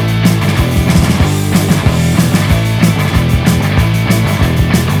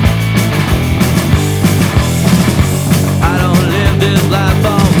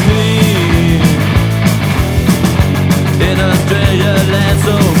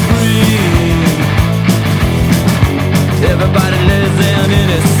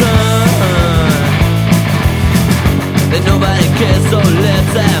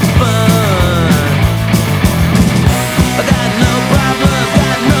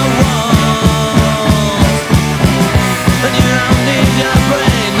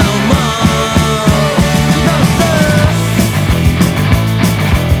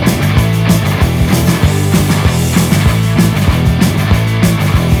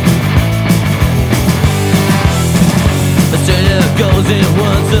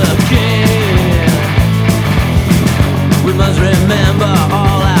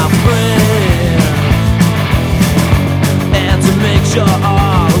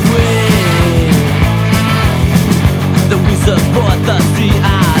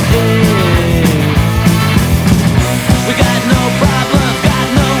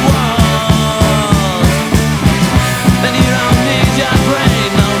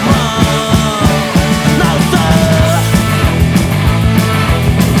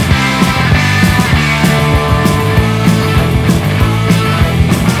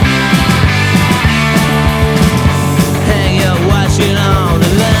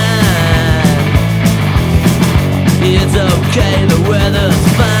 It's okay, the weather's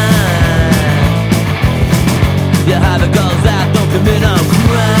fine.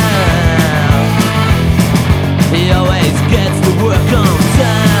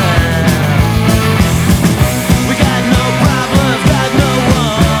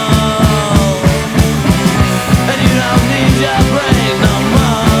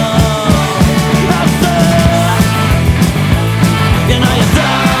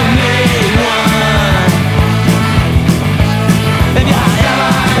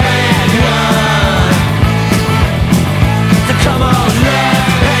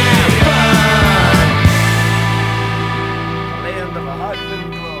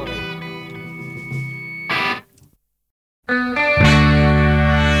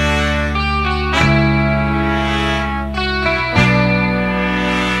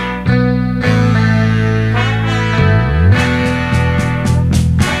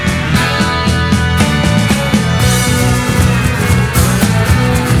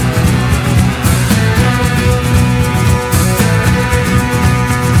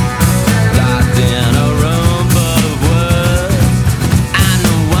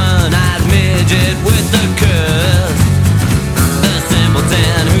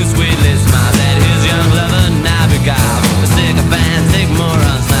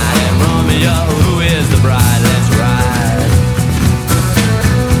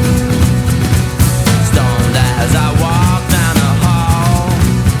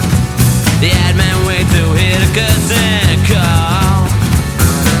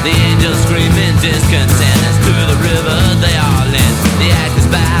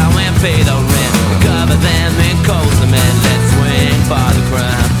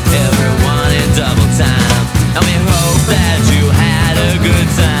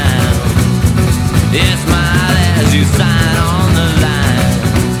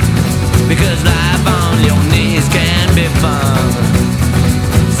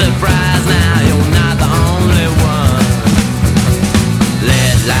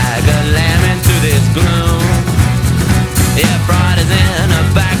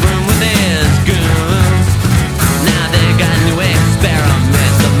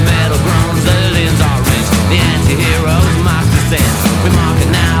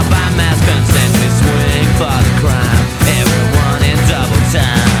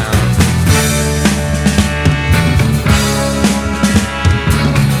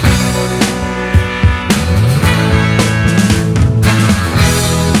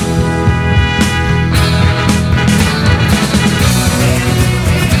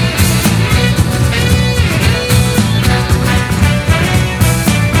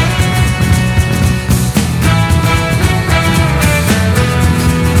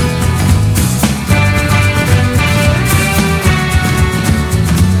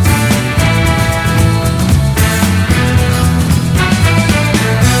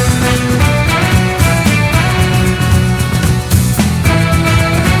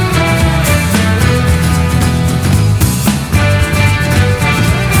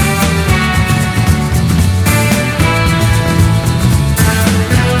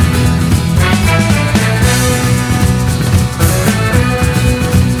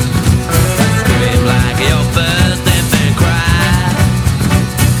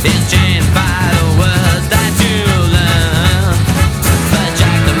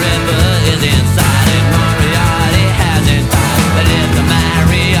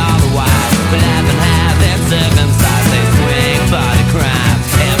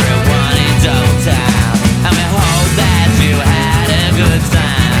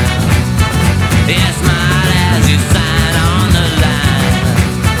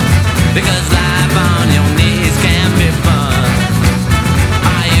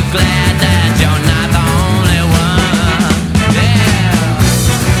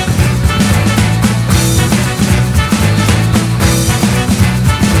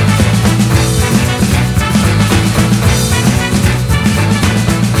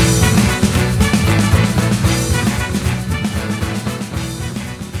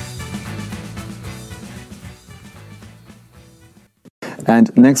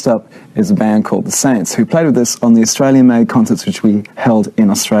 And next up is a band called The Saints, who played with us on the Australian-made concerts which we held in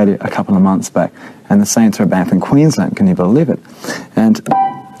Australia a couple of months back. And The Saints are a band from Queensland, can you believe it? And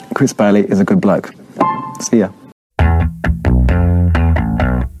Chris Bailey is a good bloke. See ya.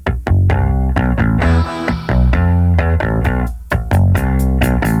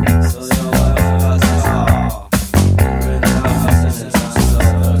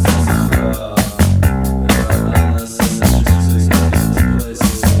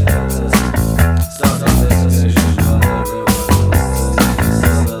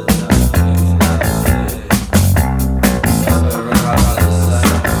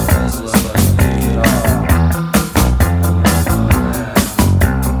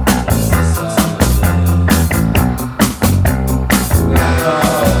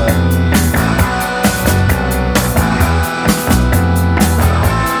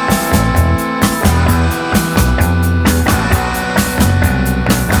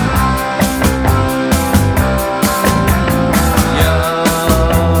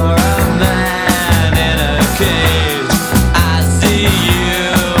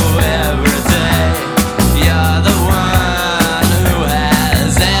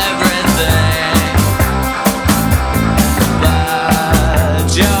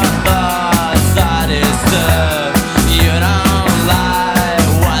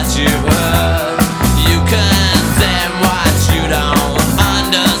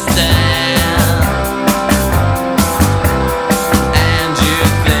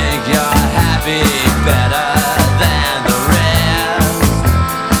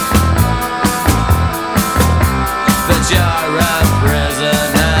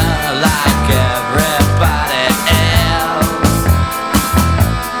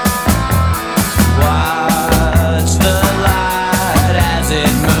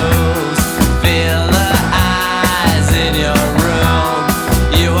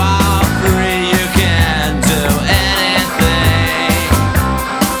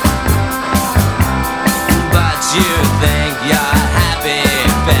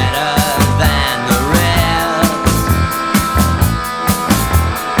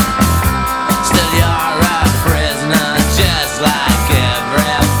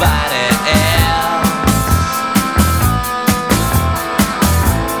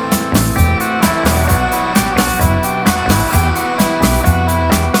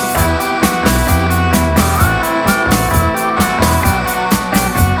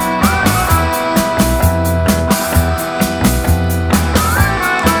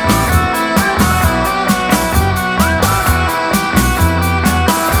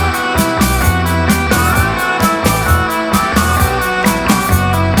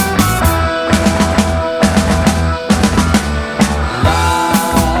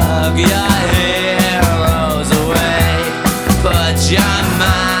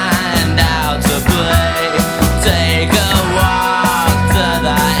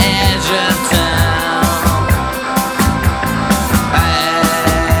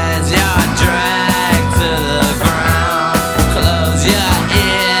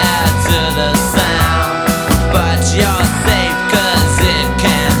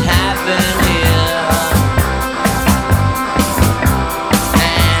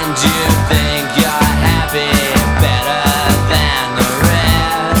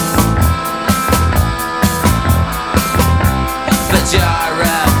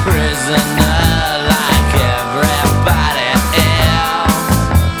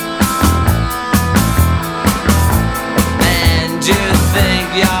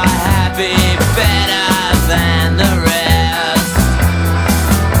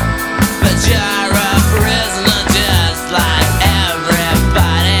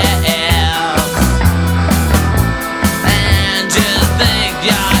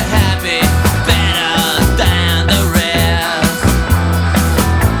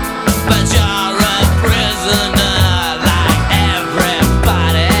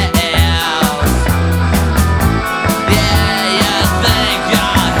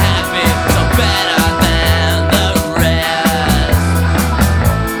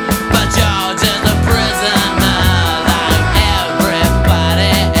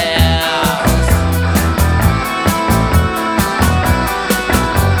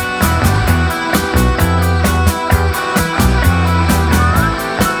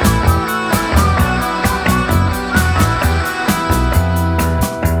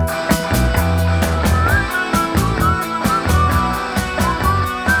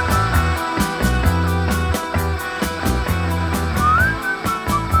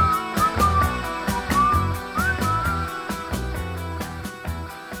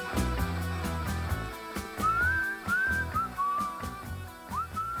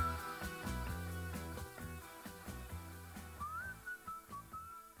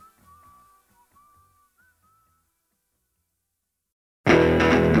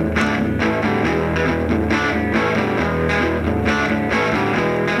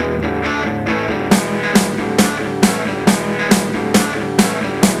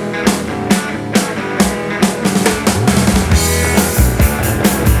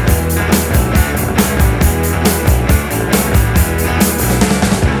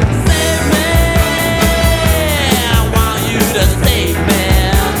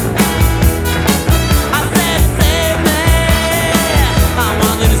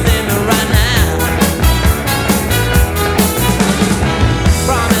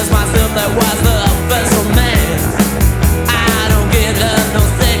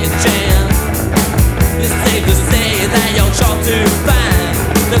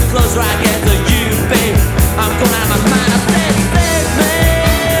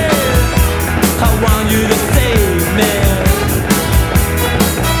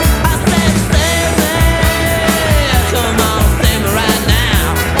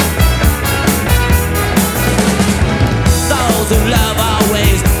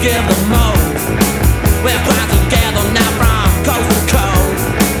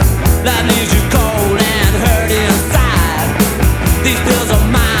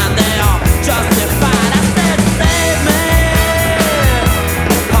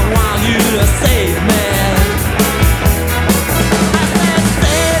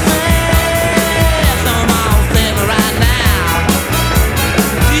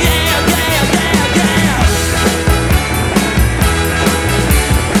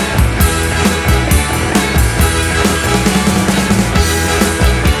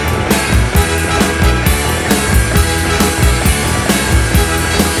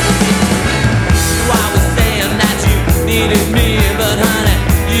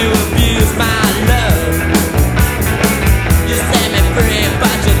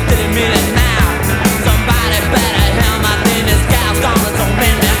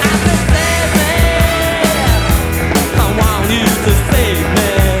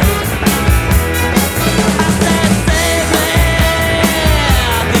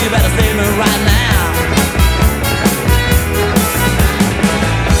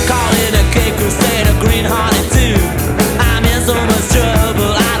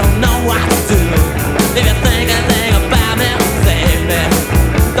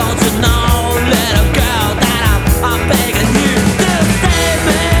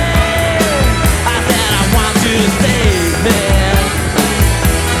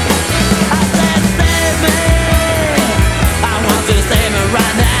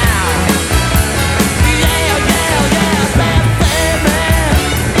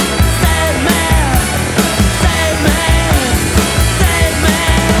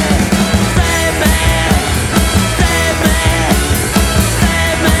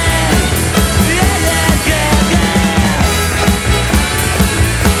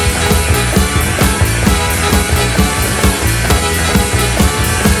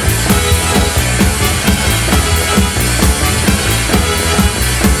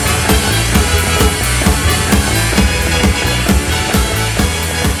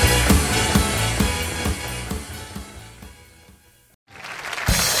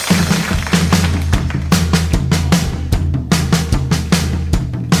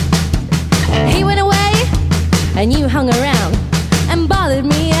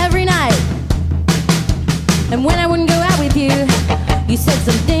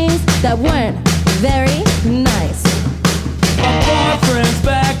 that weren't very nice. My boyfriend's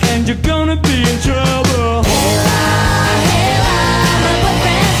back and you're gonna be in trouble. Hey la, my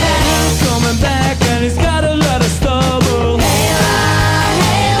boyfriend's back. He's coming back and he's got a lot of stubble. Hey la,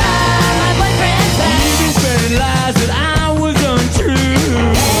 my boyfriend's back. You've been spreading lies that I was untrue.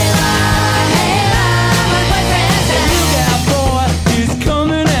 Hey la, my boyfriend's back. Look out, boy, he's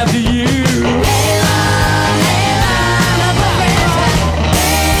coming after you. Hey la, my boyfriend's back.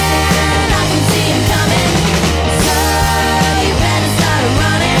 And I can see him coming, so you better start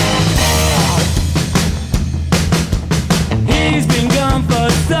running. He's been gone for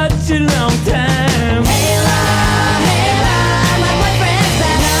such a long time. Hey la, my boyfriend's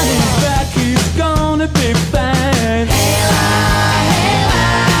back. Now he's back, he's gonna be fine. Hey la,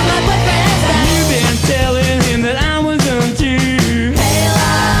 my boyfriend's back. You've been telling him that I was undue. Hey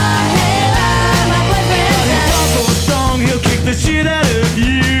la, my boyfriend's He's back. all so strong, he'll kick the shit out of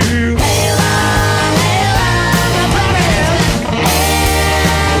you. Hey la, my boyfriend's back.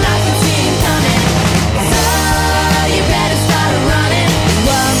 And I can see him coming, so you better start running.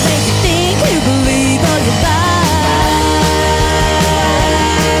 What makes you think you believe all your lies?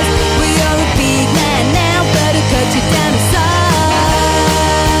 Well, you're a big man now, better cut you down to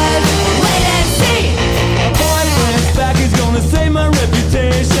size. Wait and see. My boyfriend's back, he's gonna save my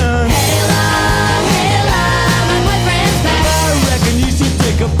reputation. Hey la, my boyfriend's back. I reckon you should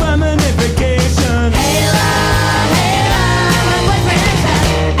take a permanent vacation. Hey la, my boyfriend's back.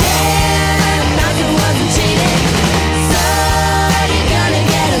 Yeah, nothing wasn't cheating, so you're gonna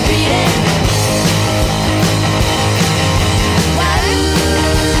get a beating. Wah-doo,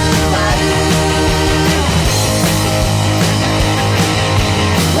 wah-doo,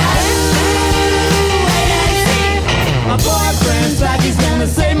 wait and see. My boyfriend's back, he's gonna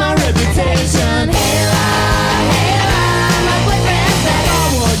save my reputation. Hey la, my boyfriend's back. I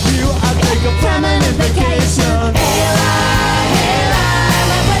want you, I'll take a permanent vacation. Hey la,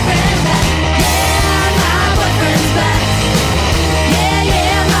 my boyfriend's back. Yeah, my boyfriend's back.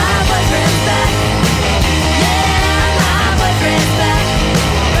 Yeah, my boyfriend's back. Yeah, my boyfriend's back. Yeah,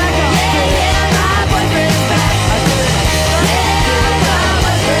 my boyfriend's back. Yeah, my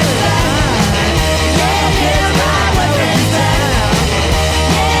boyfriend's back. Yeah, my boyfriend's back.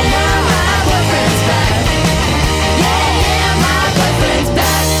 Yeah, my boyfriend's back. Yeah, my boyfriend's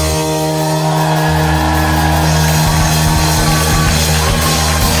back.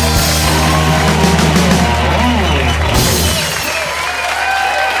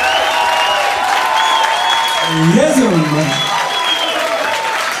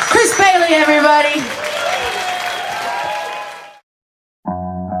 Chris Bailey, everybody.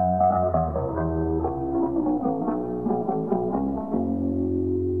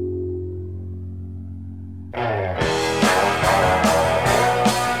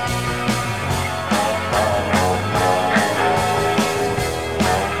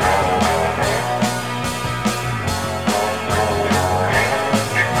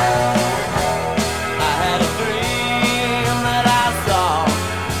 I had a dream that I saw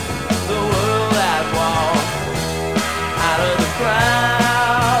the world at war. Out of the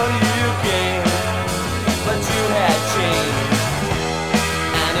crowd you came, but you had changed.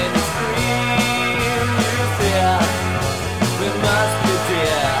 And in the stream you said, we must be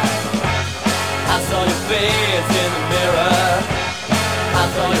dear. I saw your face in the mirror. I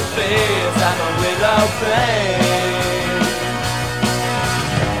saw your face at my window pane.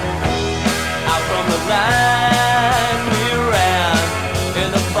 Out from the line we ran in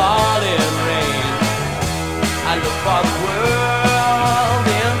the falling rain. I looked for the world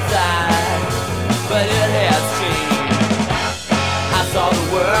inside, but it has changed. I saw the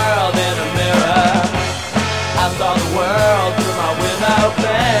world in a mirror. I saw the world through my window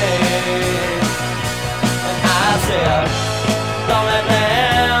pane. And I said, don't let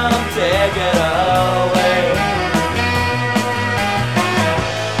them take it away.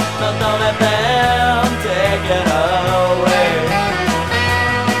 No, don't let them take it away.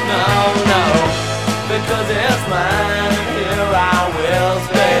 No, no, because it's mine, here I will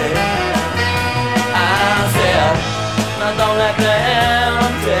stay. I said, no, don't let them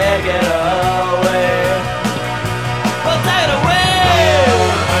take it away. Well, take it away.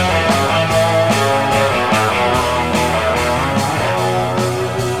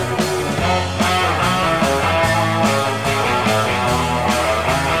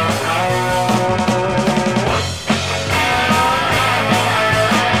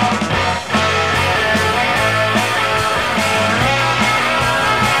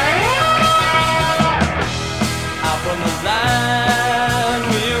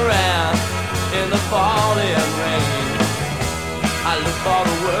 falling rain. I look for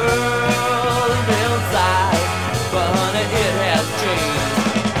the word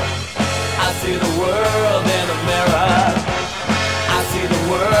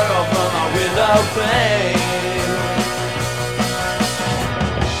without pain.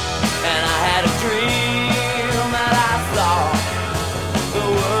 And I had a dream that I saw the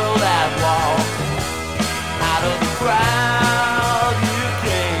world at war. Out of the crowd you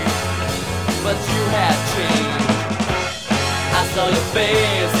came, but you had changed. I saw your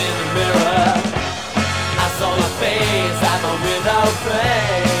face in the mirror, I saw your face at the window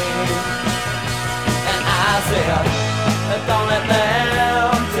pane. And I said, don't let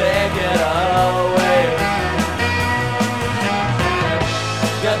them take it away.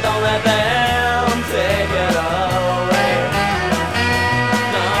 Yeah, don't let them take it away.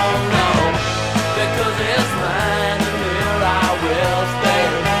 No, no, because it's mine and here I will stay.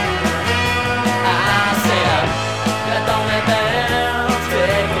 I said, yeah, don't let them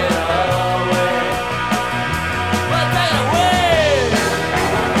take it away. Well, take it away.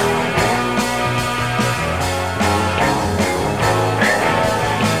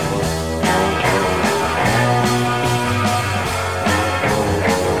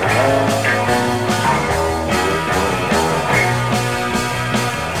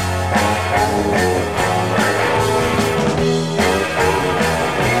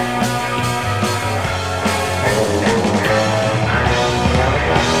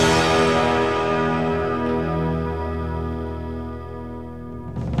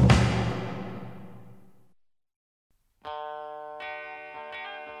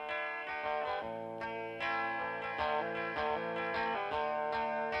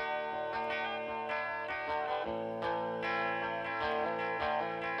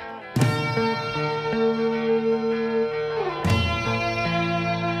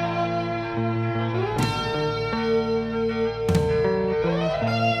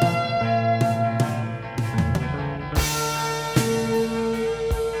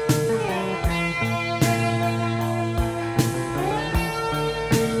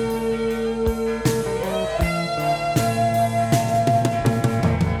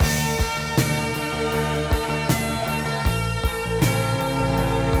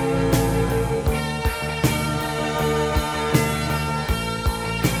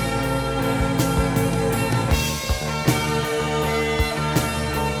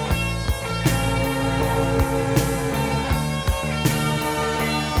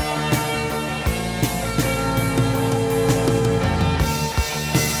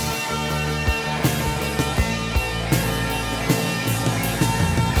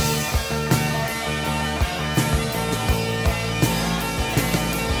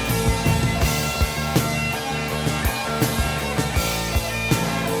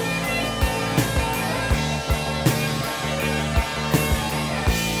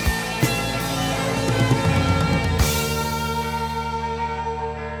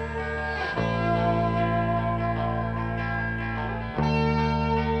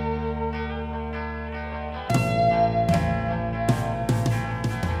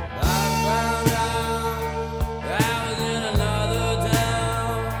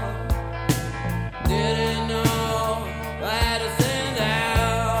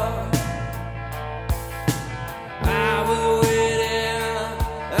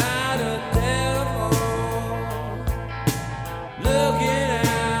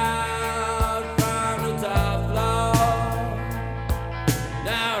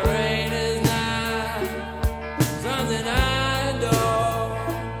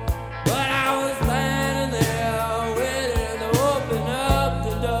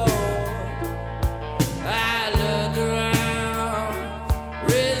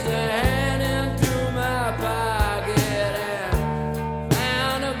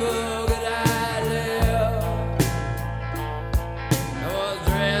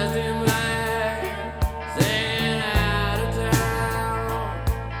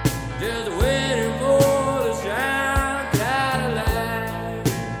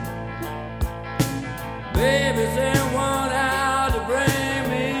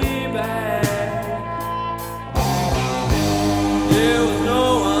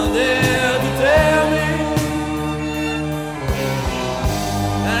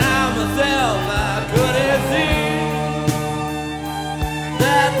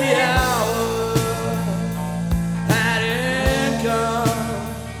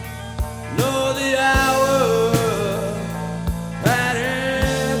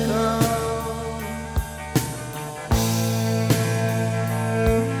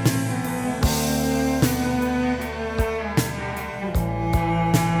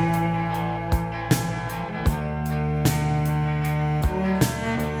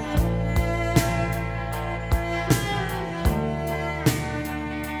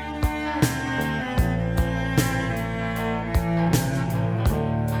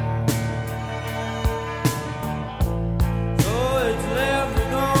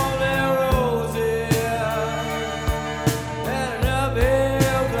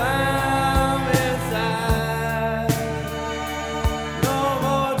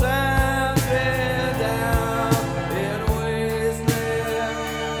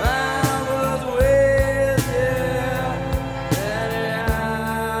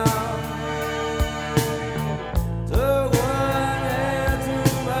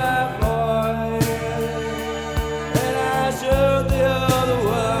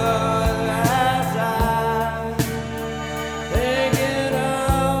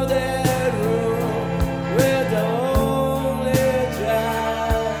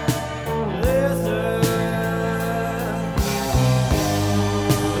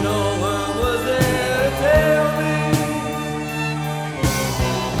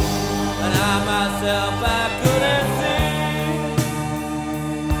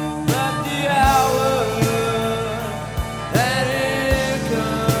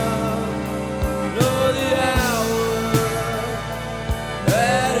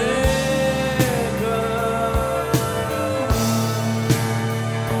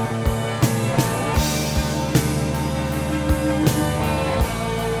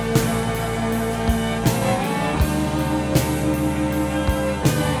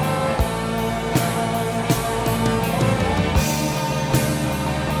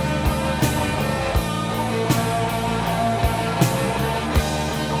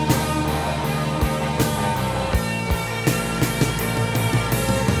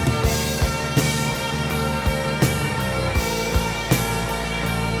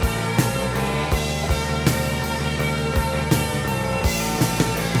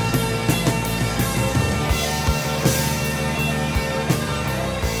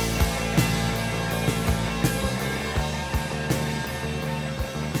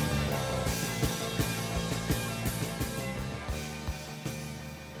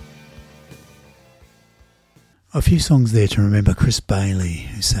 A few songs there to remember Chris Bailey,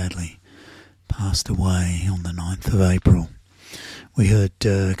 who sadly passed away on the 9th of April. We heard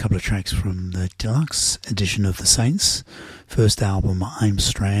a couple of tracks from the deluxe edition of The Saints' first album, I'm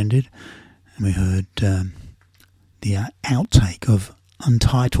Stranded, and we heard the outtake of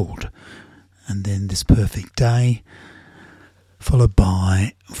Untitled, and then This Perfect Day, followed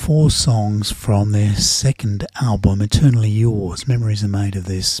by 4 songs from their second album, Eternally Yours, Memories Are Made of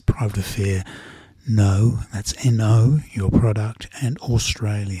This, Private Affair, No, that's N-O, Your Product, and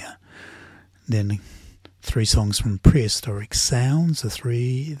Australia. Then 3 songs from Prehistoric Sounds, the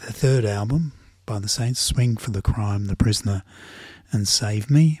third album by the Saints, Swing for the Crime, The Prisoner, and Save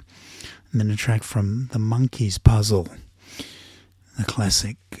Me. And then a track from The Monkeys' Puzzle, the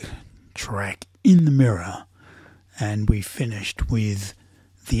classic track In the Mirror. And we finished with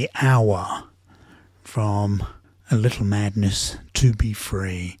The Hour from A Little Madness to Be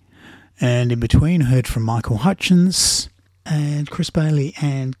Free. And in between, heard from Michael Hutchence and Chris Bailey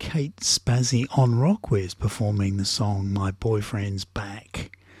and Kate Spazzy on Rockwiz performing the song My Boyfriend's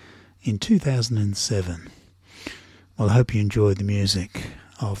Back in 2007. Well, I hope you enjoyed the music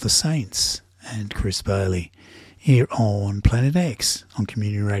of the Saints and Chris Bailey here on Planet X on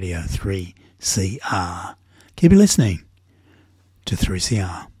Community Radio 3CR. Keep listening to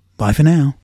 3CR. Bye for now.